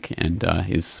opera, I think, and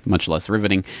is much less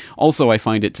riveting. Also, I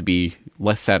find it to be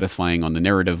less satisfying on the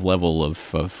narrative level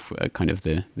of kind of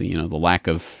the lack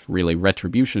of really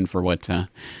retribution for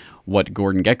what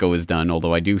Gordon Gekko has done,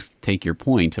 although I do take your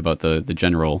point about the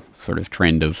general sort of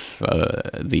trend of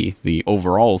the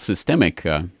overall systemic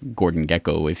Gordon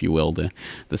Gekko, if you will, the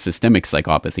systemic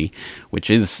psychopathy, which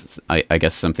is, I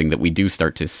guess, something that we do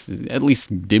start to at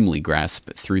least dimly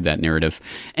grasp through that narrative.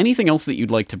 Anything else that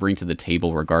you'd like to bring to the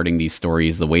table regarding these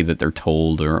stories, the way that they're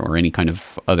told, or any kind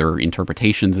of other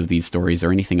interpretations of these stories,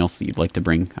 or anything else that you'd like to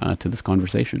bring to this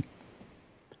conversation?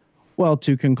 Well,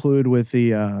 to conclude with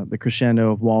the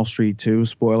crescendo of Wall Street 2,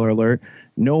 spoiler alert,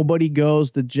 nobody goes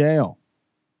to jail.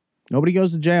 Nobody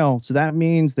goes to jail, so that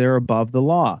means they're above the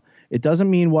law. It doesn't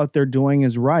mean what they're doing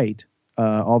is right.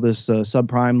 All this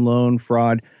subprime loan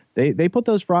fraud, they put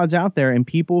those frauds out there, and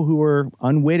people who are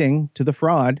unwitting to the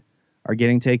fraud are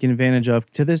getting taken advantage of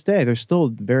to this day. There's still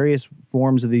various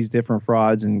forms of these different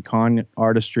frauds and con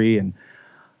artistry and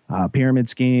pyramid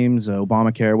schemes,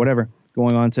 Obamacare, whatever,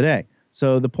 going on today.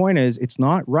 So the point is, it's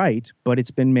not right, but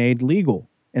it's been made legal.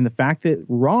 And the fact that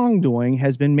wrongdoing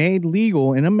has been made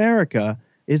legal in America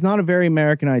is not a very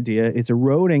American idea. It's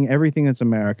eroding everything that's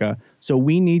America. So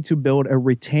we need to build a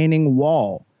retaining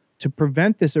wall to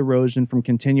prevent this erosion from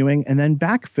continuing and then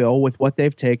backfill with what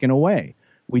they've taken away.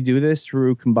 We do this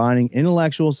through combining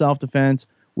intellectual self-defense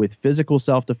with physical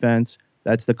self-defense.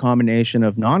 That's the combination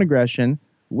of non-aggression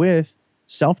with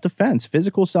self-defense,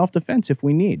 physical self-defense if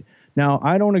we need. Now,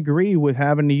 I don't agree with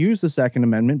having to use the Second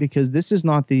Amendment because this is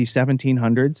not the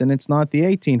 1700s and it's not the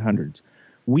 1800s.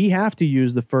 We have to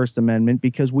use the First Amendment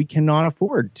because we cannot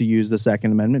afford to use the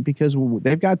Second Amendment because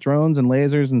they've got drones and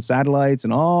lasers and satellites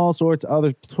and all sorts of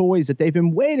other toys that they've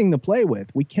been waiting to play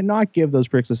with. We cannot give those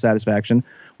pricks the satisfaction.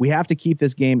 We have to keep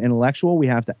this game intellectual. We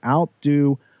have to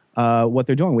outdo what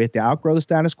they're doing. We have to outgrow the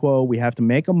status quo. We have to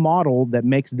make a model that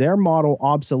makes their model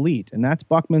obsolete, and that's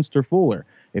Buckminster Fuller.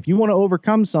 If you want to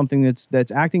overcome something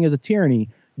that's acting as a tyranny,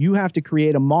 you have to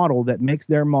create a model that makes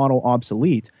their model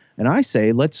obsolete. And I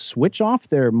say, let's switch off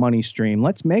their money stream.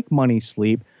 Let's make money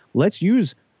sleep. Let's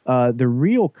use the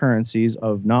real currencies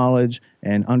of knowledge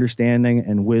and understanding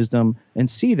and wisdom and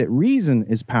see that reason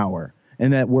is power,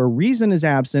 and that where reason is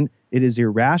absent, it is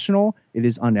irrational, it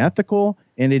is unethical,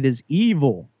 and it is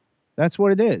evil. That's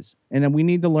what it is. And then we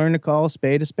need to learn to call a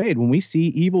spade a spade. When we see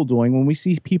evil doing, when we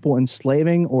see people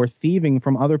enslaving or thieving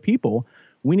from other people,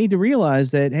 we need to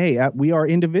realize that, hey, we are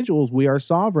individuals, we are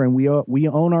sovereign, we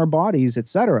own our bodies,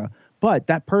 etc. But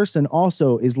that person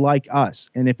also is like us.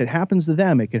 And if it happens to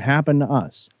them, it could happen to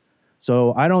us.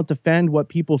 So I don't defend what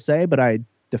people say, but I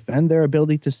defend their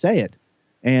ability to say it.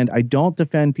 And I don't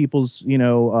defend people's,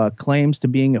 claims to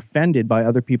being offended by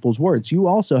other people's words. You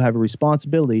also have a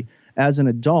responsibility as an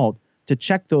adult to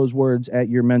check those words at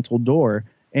your mental door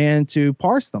and to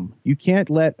parse them. You can't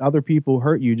let other people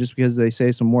hurt you just because they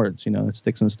say some words, that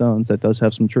sticks and stones. That does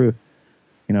have some truth.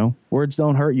 Words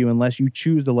don't hurt you unless you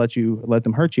choose to let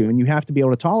them hurt you. And you have to be able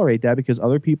to tolerate that because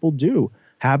other people do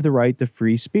have the right to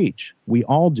free speech. We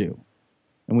all do.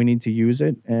 And we need to use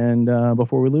it and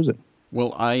before we lose it.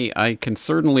 Well, I can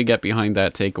certainly get behind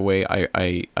that takeaway.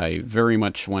 I very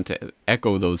much want to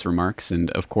echo those remarks. And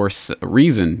of course,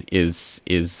 reason is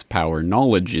power.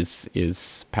 Knowledge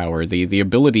is power. The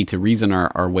ability to reason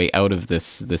our way out of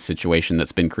this situation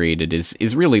that's been created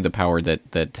is really the power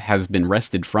that has been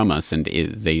wrested from us, and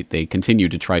they continue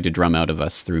to try to drum out of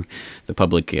us through the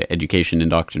public education,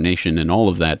 indoctrination, and all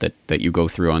of that you go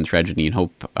through on Tragedy and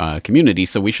Hope community.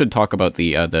 So we should talk about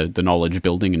the knowledge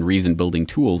building and reason building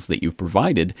tools that you've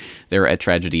provided there at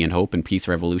Tragedy and Hope and Peace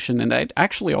Revolution. And I'd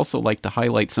actually also like to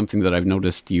highlight something that I've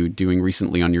noticed you doing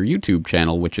recently on your YouTube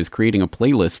channel, which is creating a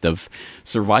playlist of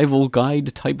survival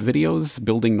guide type videos,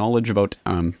 building knowledge about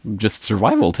just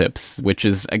survival tips, which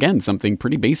is, again, something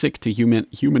pretty basic to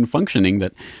human functioning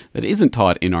that isn't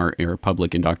taught in our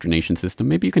public indoctrination system.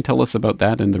 Maybe you can tell us about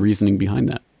that and the reasoning behind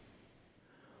that.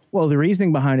 Well, the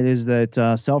reasoning behind it is that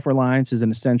self-reliance is an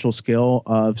essential skill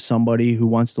of somebody who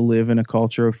wants to live in a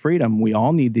culture of freedom. We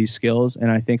all need these skills,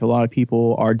 and I think a lot of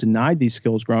people are denied these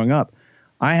skills growing up.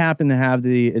 I happen to have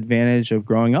the advantage of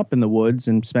growing up in the woods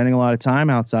and spending a lot of time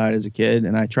outside as a kid,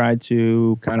 and I tried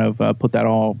to kind of put that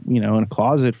all, in a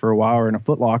closet for a while or in a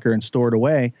footlocker and store it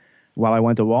away while I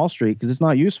went to Wall Street, because it's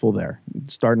not useful there.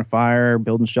 Starting a fire,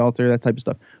 building shelter, that type of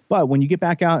stuff. But when you get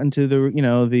back out into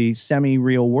the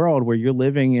semi-real world where you're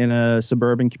living in a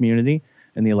suburban community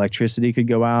and the electricity could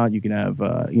go out, you can have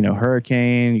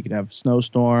hurricane, you could have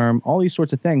snowstorm, all these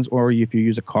sorts of things. Or if you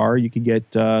use a car, you could get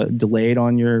delayed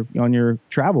on your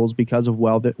travels because of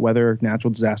weather,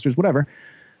 natural disasters, whatever.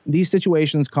 These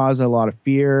situations cause a lot of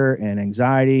fear and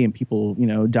anxiety, and people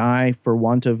die for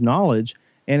want of knowledge.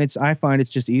 And I find it's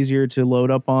just easier to load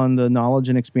up on the knowledge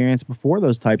and experience before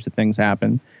those types of things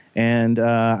happen. And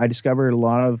I discovered a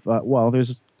lot of,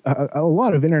 there's a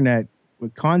lot of internet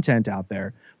content out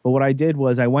there. But what I did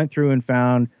was I went through and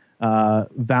found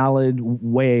valid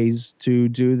ways to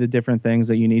do the different things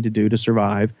that you need to do to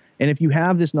survive. And if you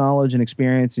have this knowledge and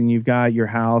experience and you've got your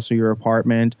house or your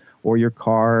apartment or your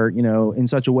car, in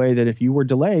such a way that if you were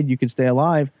delayed, you could stay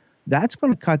alive, that's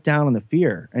going to cut down on the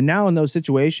fear. And now in those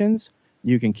situations,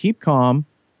 you can keep calm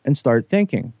and start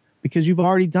thinking, because you've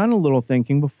already done a little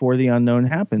thinking before the unknown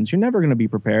happens. You're never going to be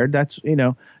prepared. That's, in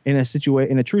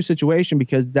a true situation,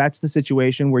 because that's the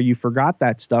situation where you forgot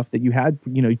that stuff that you had,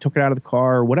 you took it out of the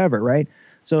car or whatever, right?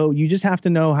 So you just have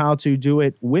to know how to do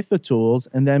it with the tools,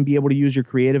 and then be able to use your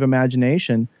creative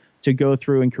imagination to go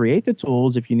through and create the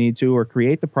tools if you need to, or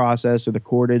create the process or the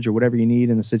cordage or whatever you need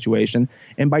in the situation.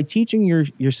 And by teaching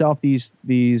yourself these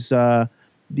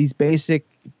basic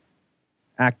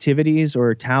activities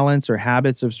or talents or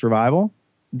habits of survival,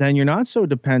 then you're not so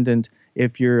dependent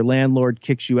if your landlord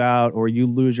kicks you out or you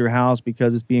lose your house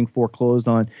because it's being foreclosed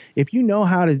on. If you know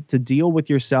how to deal with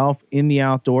yourself in the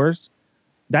outdoors,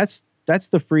 that's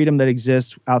the freedom that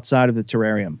exists outside of the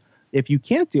terrarium. If you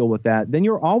can't deal with that, then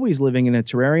you're always living in a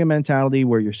terrarium mentality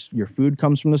where your food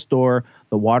comes from the store,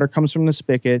 the water comes from the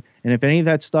spigot, and if any of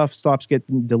that stuff stops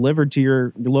getting delivered to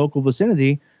your local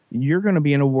vicinity, you're going to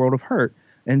be in a world of hurt.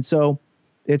 And so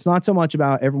it's not so much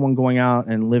about everyone going out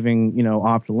and living,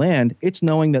 off the land. It's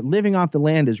knowing that living off the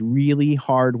land is really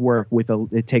hard work.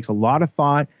 It takes a lot of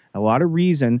thought, a lot of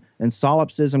reason, and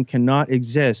solipsism cannot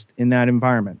exist in that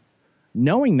environment.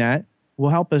 Knowing that will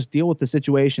help us deal with the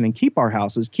situation and keep our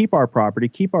houses, keep our property,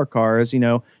 keep our cars,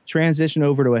 transition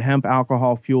over to a hemp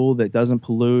alcohol fuel that doesn't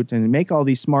pollute, and make all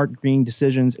these smart green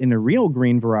decisions in the real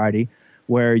green variety,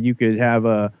 where you could have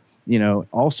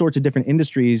all sorts of different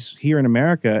industries here in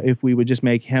America if we would just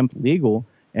make hemp legal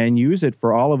and use it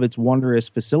for all of its wondrous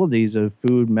facilities of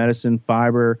food, medicine,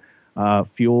 fiber,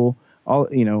 fuel, all,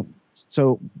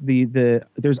 so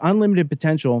there's unlimited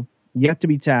potential yet to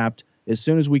be tapped as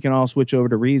soon as we can all switch over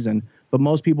to reason. But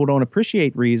most people don't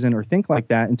appreciate reason or think like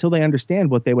that until they understand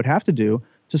what they would have to do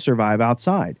to survive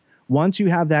outside. Once you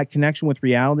have that connection with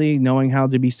reality, knowing how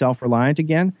to be self-reliant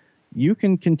again, you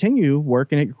can continue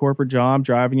working at your corporate job,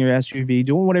 driving your SUV,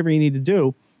 doing whatever you need to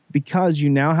do, because you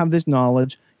now have this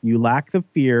knowledge, you lack the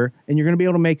fear, and you're going to be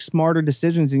able to make smarter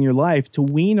decisions in your life to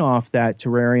wean off that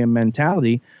terrarium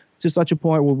mentality to such a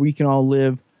point where we can all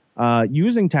live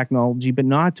using technology, but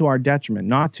not to our detriment,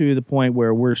 not to the point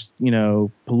where we're,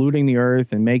 polluting the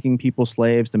earth and making people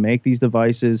slaves to make these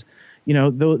devices.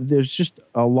 There's just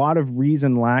a lot of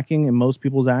reason lacking in most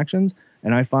people's actions.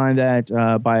 And I find that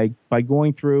by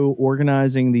going through,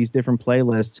 organizing these different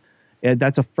playlists,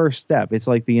 that's a first step. It's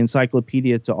like the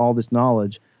encyclopedia to all this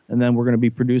knowledge. And then we're going to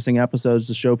be producing episodes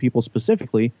to show people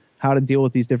specifically how to deal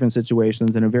with these different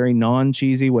situations in a very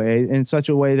non-cheesy way, in such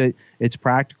a way that it's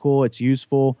practical, it's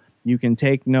useful. You can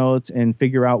take notes and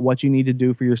figure out what you need to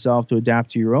do for yourself to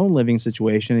adapt to your own living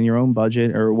situation and your own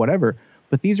budget or whatever.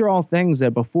 But these are all things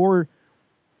that before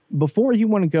before you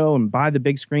want to go and buy the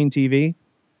big screen TV,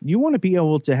 you want to be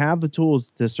able to have the tools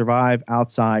to survive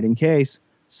outside in case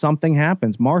something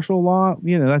happens. Martial law,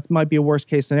 that might be a worst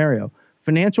case scenario.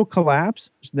 Financial collapse,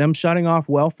 them shutting off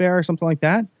welfare or something like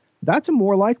that, that's a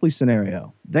more likely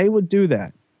scenario. They would do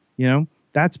that.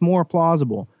 That's more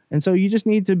plausible. And so you just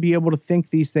need to be able to think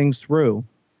these things through.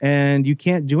 And you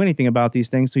can't do anything about these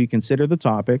things till you consider the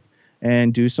topic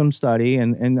and do some study.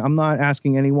 And I'm not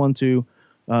asking anyone to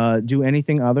do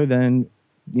anything other than,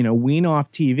 wean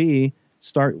off TV,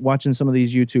 start watching some of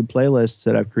these YouTube playlists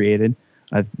that I've created.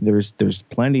 There's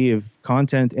plenty of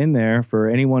content in there for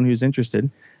anyone who's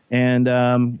interested. And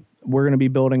we're going to be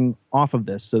building off of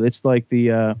this. So it's like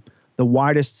the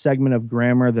widest segment of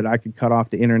grammar that I could cut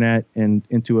off the internet and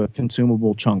into a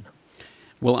consumable chunk.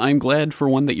 Well, I'm glad for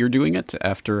one that you're doing it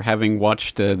after having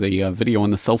watched the video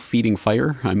on the self-feeding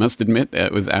fire. I must admit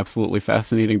it was absolutely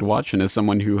fascinating to watch, and as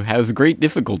someone who has great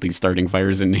difficulty starting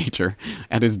fires in nature,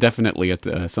 that is definitely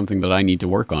something that I need to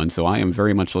work on. So I am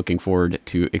very much looking forward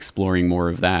to exploring more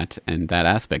of that and that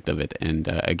aspect of it. And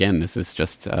again, this is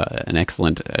just an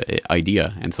excellent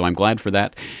idea, and so I'm glad for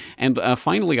that. And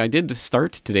finally, I did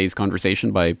start today's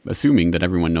conversation by assuming that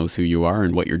everyone knows who you are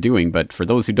and what you're doing, but for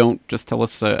those who don't, just tell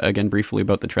us again briefly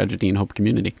about the Tragedy and Hope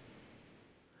community.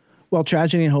 Well,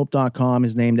 TragedyandHope.com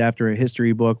is named after a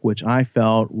history book, which I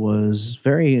felt was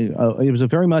it was a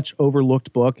very much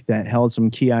overlooked book that held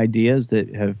some key ideas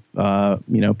that have,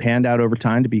 panned out over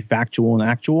time to be factual and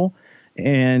actual.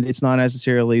 And it's not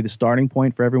necessarily the starting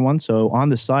point for everyone. So on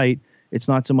the site, it's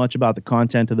not so much about the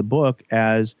content of the book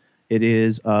as it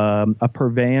is a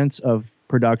purveyance of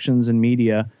productions and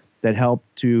media that help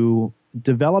to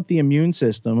develop the immune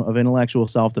system of intellectual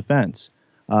self-defense.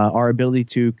 Our ability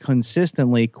to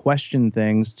consistently question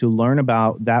things, to learn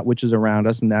about that which is around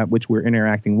us and that which we're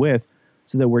interacting with,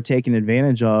 so that we're taken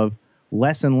advantage of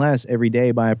less and less every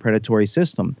day by a predatory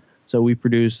system. So we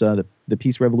produce the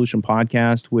Peace Revolution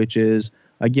podcast, which is,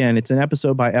 again, it's an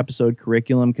episode-by-episode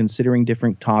curriculum considering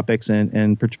different topics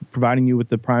and providing you with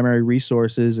the primary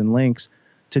resources and links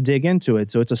to dig into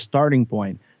it. So it's a starting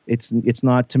point. It's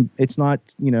not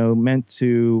meant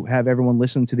to have everyone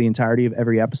listen to the entirety of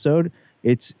every episode.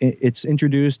 It's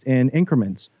introduced in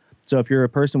increments. So if you're a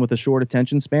person with a short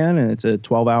attention span and it's a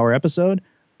 12-hour episode,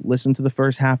 listen to the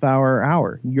first half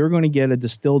hour. You're going to get a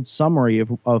distilled summary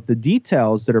of the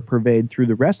details that are purveyed through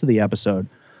the rest of the episode.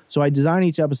 So I design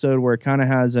each episode where it kind of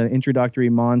has an introductory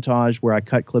montage where I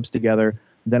cut clips together.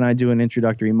 Then I do an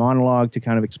introductory monologue to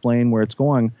kind of explain where it's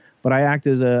going. But I act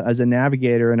as a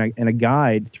navigator and a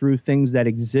guide through things that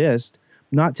exist,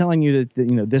 not telling you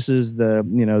that this is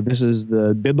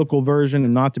the biblical version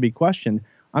and not to be questioned.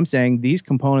 I'm saying these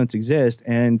components exist,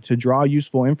 and to draw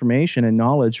useful information and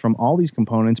knowledge from all these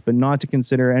components, but not to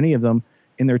consider any of them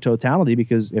in their totality,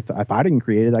 because if I didn't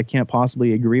create it, I can't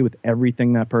possibly agree with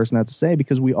everything that person has to say,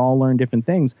 because we all learn different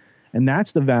things. And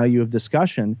that's the value of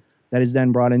discussion that is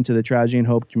then brought into the Tragedy and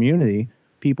Hope community.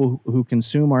 People who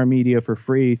consume our media for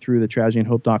free through the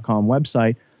TragedyandHope.com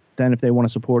website, then if they want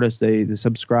to support us, they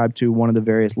subscribe to one of the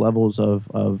various levels of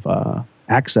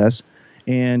access.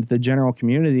 And the general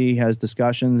community has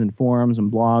discussions and forums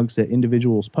and blogs that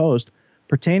individuals post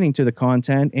pertaining to the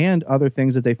content and other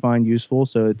things that they find useful.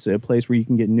 So it's a place where you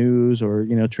can get news or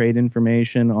trade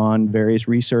information on various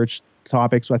research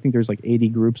topics. So I think there's like 80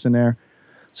 groups in there.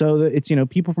 So it's,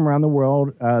 people from around the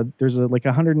world. There's like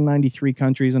 193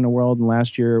 countries in the world, and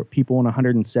last year people in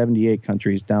 178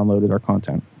 countries downloaded our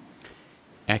content.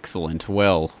 Excellent.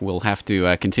 Well, we'll have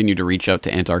to continue to reach out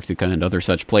to Antarctica and other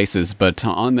such places. But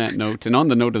on that note, and on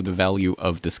the note of the value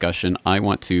of discussion, I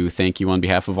want to thank you on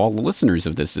behalf of all the listeners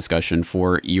of this discussion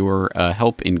for your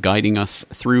help in guiding us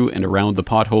through and around the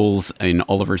potholes in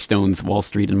Oliver Stone's Wall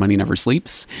Street and Money Never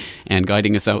Sleeps, and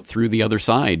guiding us out through the other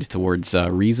side towards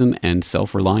reason and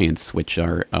self-reliance, which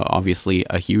are obviously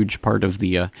a huge part of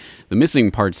the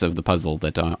missing parts of the puzzle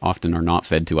that often are not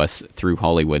fed to us through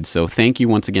Hollywood. So thank you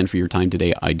once again for your time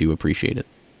today. I do appreciate it.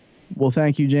 Well,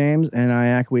 thank you, James, and I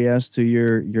acquiesce to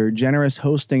your generous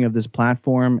hosting of this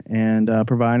platform and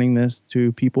providing this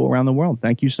to people around the world.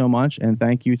 Thank you so much, and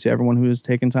thank you to everyone who has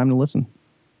taken time to listen.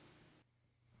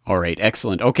 All right,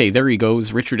 excellent. Okay, there he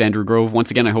goes, Richard Andrew Grove.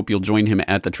 Once again, I hope you'll join him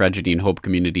at the Tragedy and Hope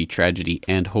community,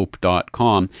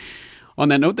 TragedyandHope.com. On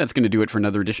that note, that's going to do it for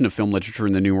another edition of Film Literature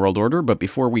in the New World Order. But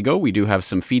before we go, we do have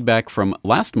some feedback from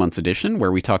last month's edition,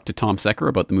 where we talked to Tom Secker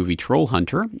about the movie Troll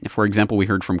Hunter. For example, we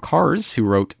heard from Cars, who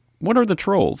wrote, "What are the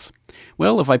trolls?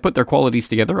 Well, if I put their qualities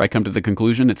together, I come to the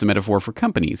conclusion it's a metaphor for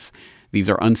companies. These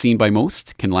are unseen by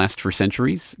most, can last for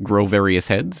centuries, grow various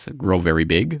heads, grow very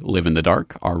big, live in the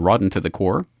dark, are rotten to the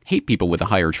core, hate people with a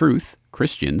higher truth,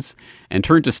 Christians, and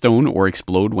turn to stone or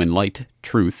explode when light,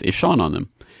 truth, is shone on them.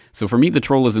 So for me, the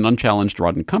troll is an unchallenged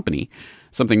rod and company,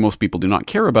 something most people do not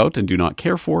care about and do not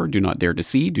care for, do not dare to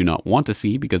see, do not want to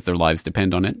see because their lives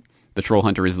depend on it. The troll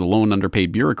hunter is the lone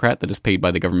underpaid bureaucrat that is paid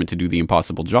by the government to do the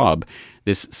impossible job.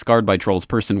 This scarred by trolls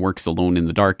person works alone in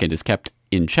the dark and is kept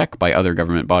in check by other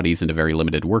government bodies and a very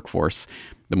limited workforce.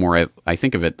 The more I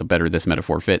think of it, the better this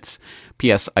metaphor fits.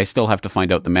 P.S. I still have to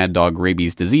find out the mad dog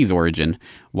rabies disease origin.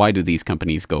 Why do these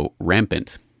companies go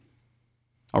rampant?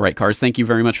 All right, Cars, thank you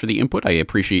very much for the input. I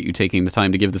appreciate you taking the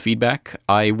time to give the feedback.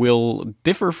 I will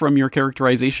differ from your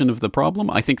characterization of the problem.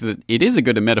 I think that it is a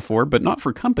good metaphor, but not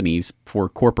for companies, for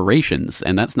corporations.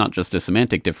 And that's not just a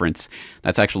semantic difference.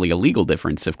 That's actually a legal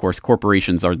difference. Of course,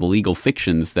 corporations are the legal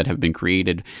fictions that have been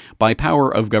created by power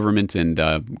of government and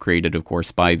created, of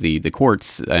course, by the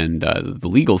courts and the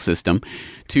legal system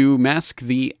to mask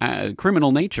the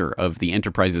criminal nature of the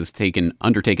enterprises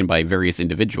undertaken by various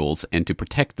individuals and to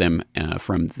protect them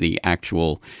from the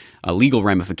actual legal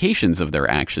ramifications of their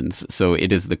actions. So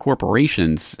it is the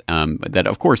corporations that,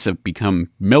 of course, have become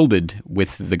melded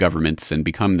with the governments and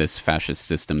become this fascist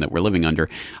system that we're living under.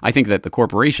 I think that the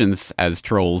corporations as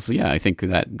trolls, I think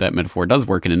that metaphor does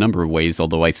work in a number of ways,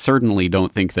 although I certainly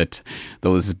don't think that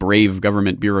those brave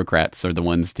government bureaucrats are the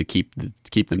ones to keep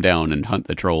them down and hunt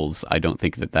the trolls. I don't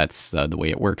think that that's the way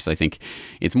it works. I think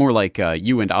it's more like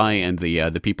you and I and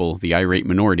the people, the irate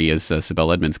minority, as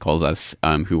Sibel Edmonds calls us,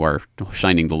 who are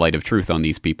shining the light of truth on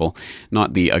these people,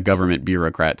 not the government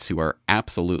bureaucrats who are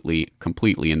absolutely,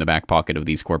 completely in the back pocket of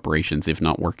these corporations, if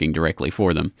not working directly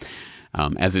for them.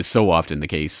 As is so often the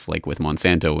case, like with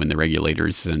Monsanto and the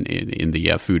regulators and in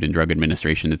the Food and Drug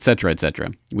Administration, et cetera, et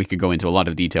cetera. We could go into a lot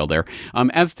of detail there.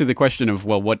 As to the question of,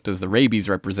 well, what does the rabies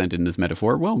represent in this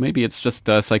metaphor? Well, maybe it's just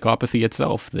psychopathy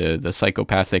itself, the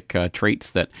psychopathic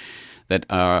traits that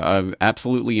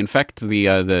absolutely infect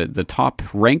the top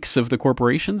ranks of the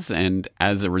corporations, and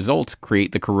as a result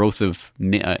create the corrosive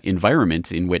environment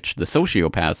in which the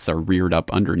sociopaths are reared up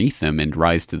underneath them and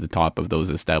rise to the top of those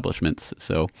establishments.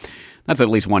 So that's at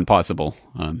least one possible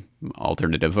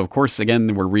alternative. Of course,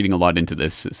 again, we're reading a lot into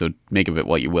this, so make of it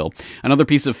what you will. Another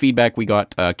piece of feedback we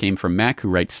got came from Mac, who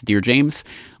writes, Dear James,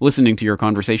 listening to your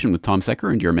conversation with Tom Secker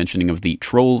and your mentioning of the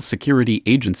Trolls Security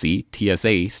Agency,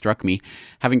 TSA, struck me,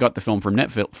 having got the film from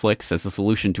Netflix as a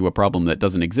solution to a problem that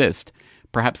doesn't exist,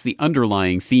 perhaps the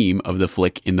underlying theme of the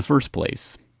flick in the first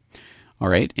place. All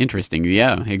right, interesting.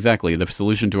 Yeah, exactly. The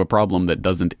solution to a problem that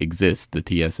doesn't exist, the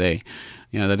TSA.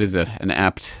 Yeah, that is an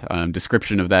apt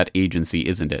description of that agency,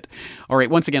 isn't it? All right,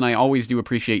 once again, I always do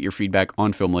appreciate your feedback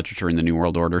on film literature in the New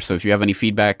World Order, so if you have any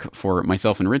feedback for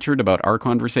myself and Richard about our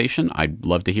conversation, I'd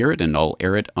love to hear it, and I'll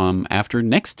air it after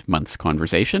next month's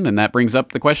conversation. And that brings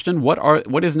up the question,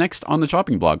 what is next on the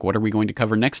chopping block? What are we going to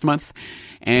cover next month?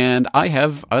 And I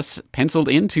have us penciled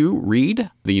in to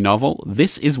read the novel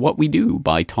This Is What We Do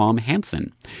by Tom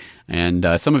Hansen.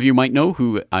 And some of you might know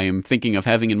who I am thinking of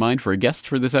having in mind for a guest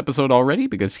for this episode already,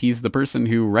 because he's the person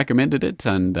who recommended it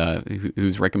and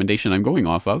whose recommendation I'm going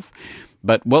off of.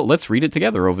 But, well, let's read it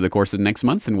together over the course of next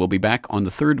month, and we'll be back on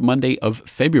the third Monday of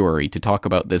February to talk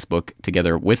about this book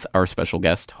together with our special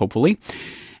guest, hopefully.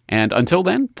 And until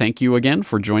then, thank you again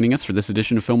for joining us for this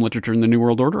edition of Film Literature in the New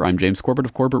World Order. I'm James Corbett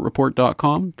of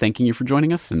CorbettReport.com, thanking you for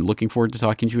joining us and looking forward to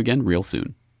talking to you again real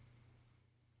soon.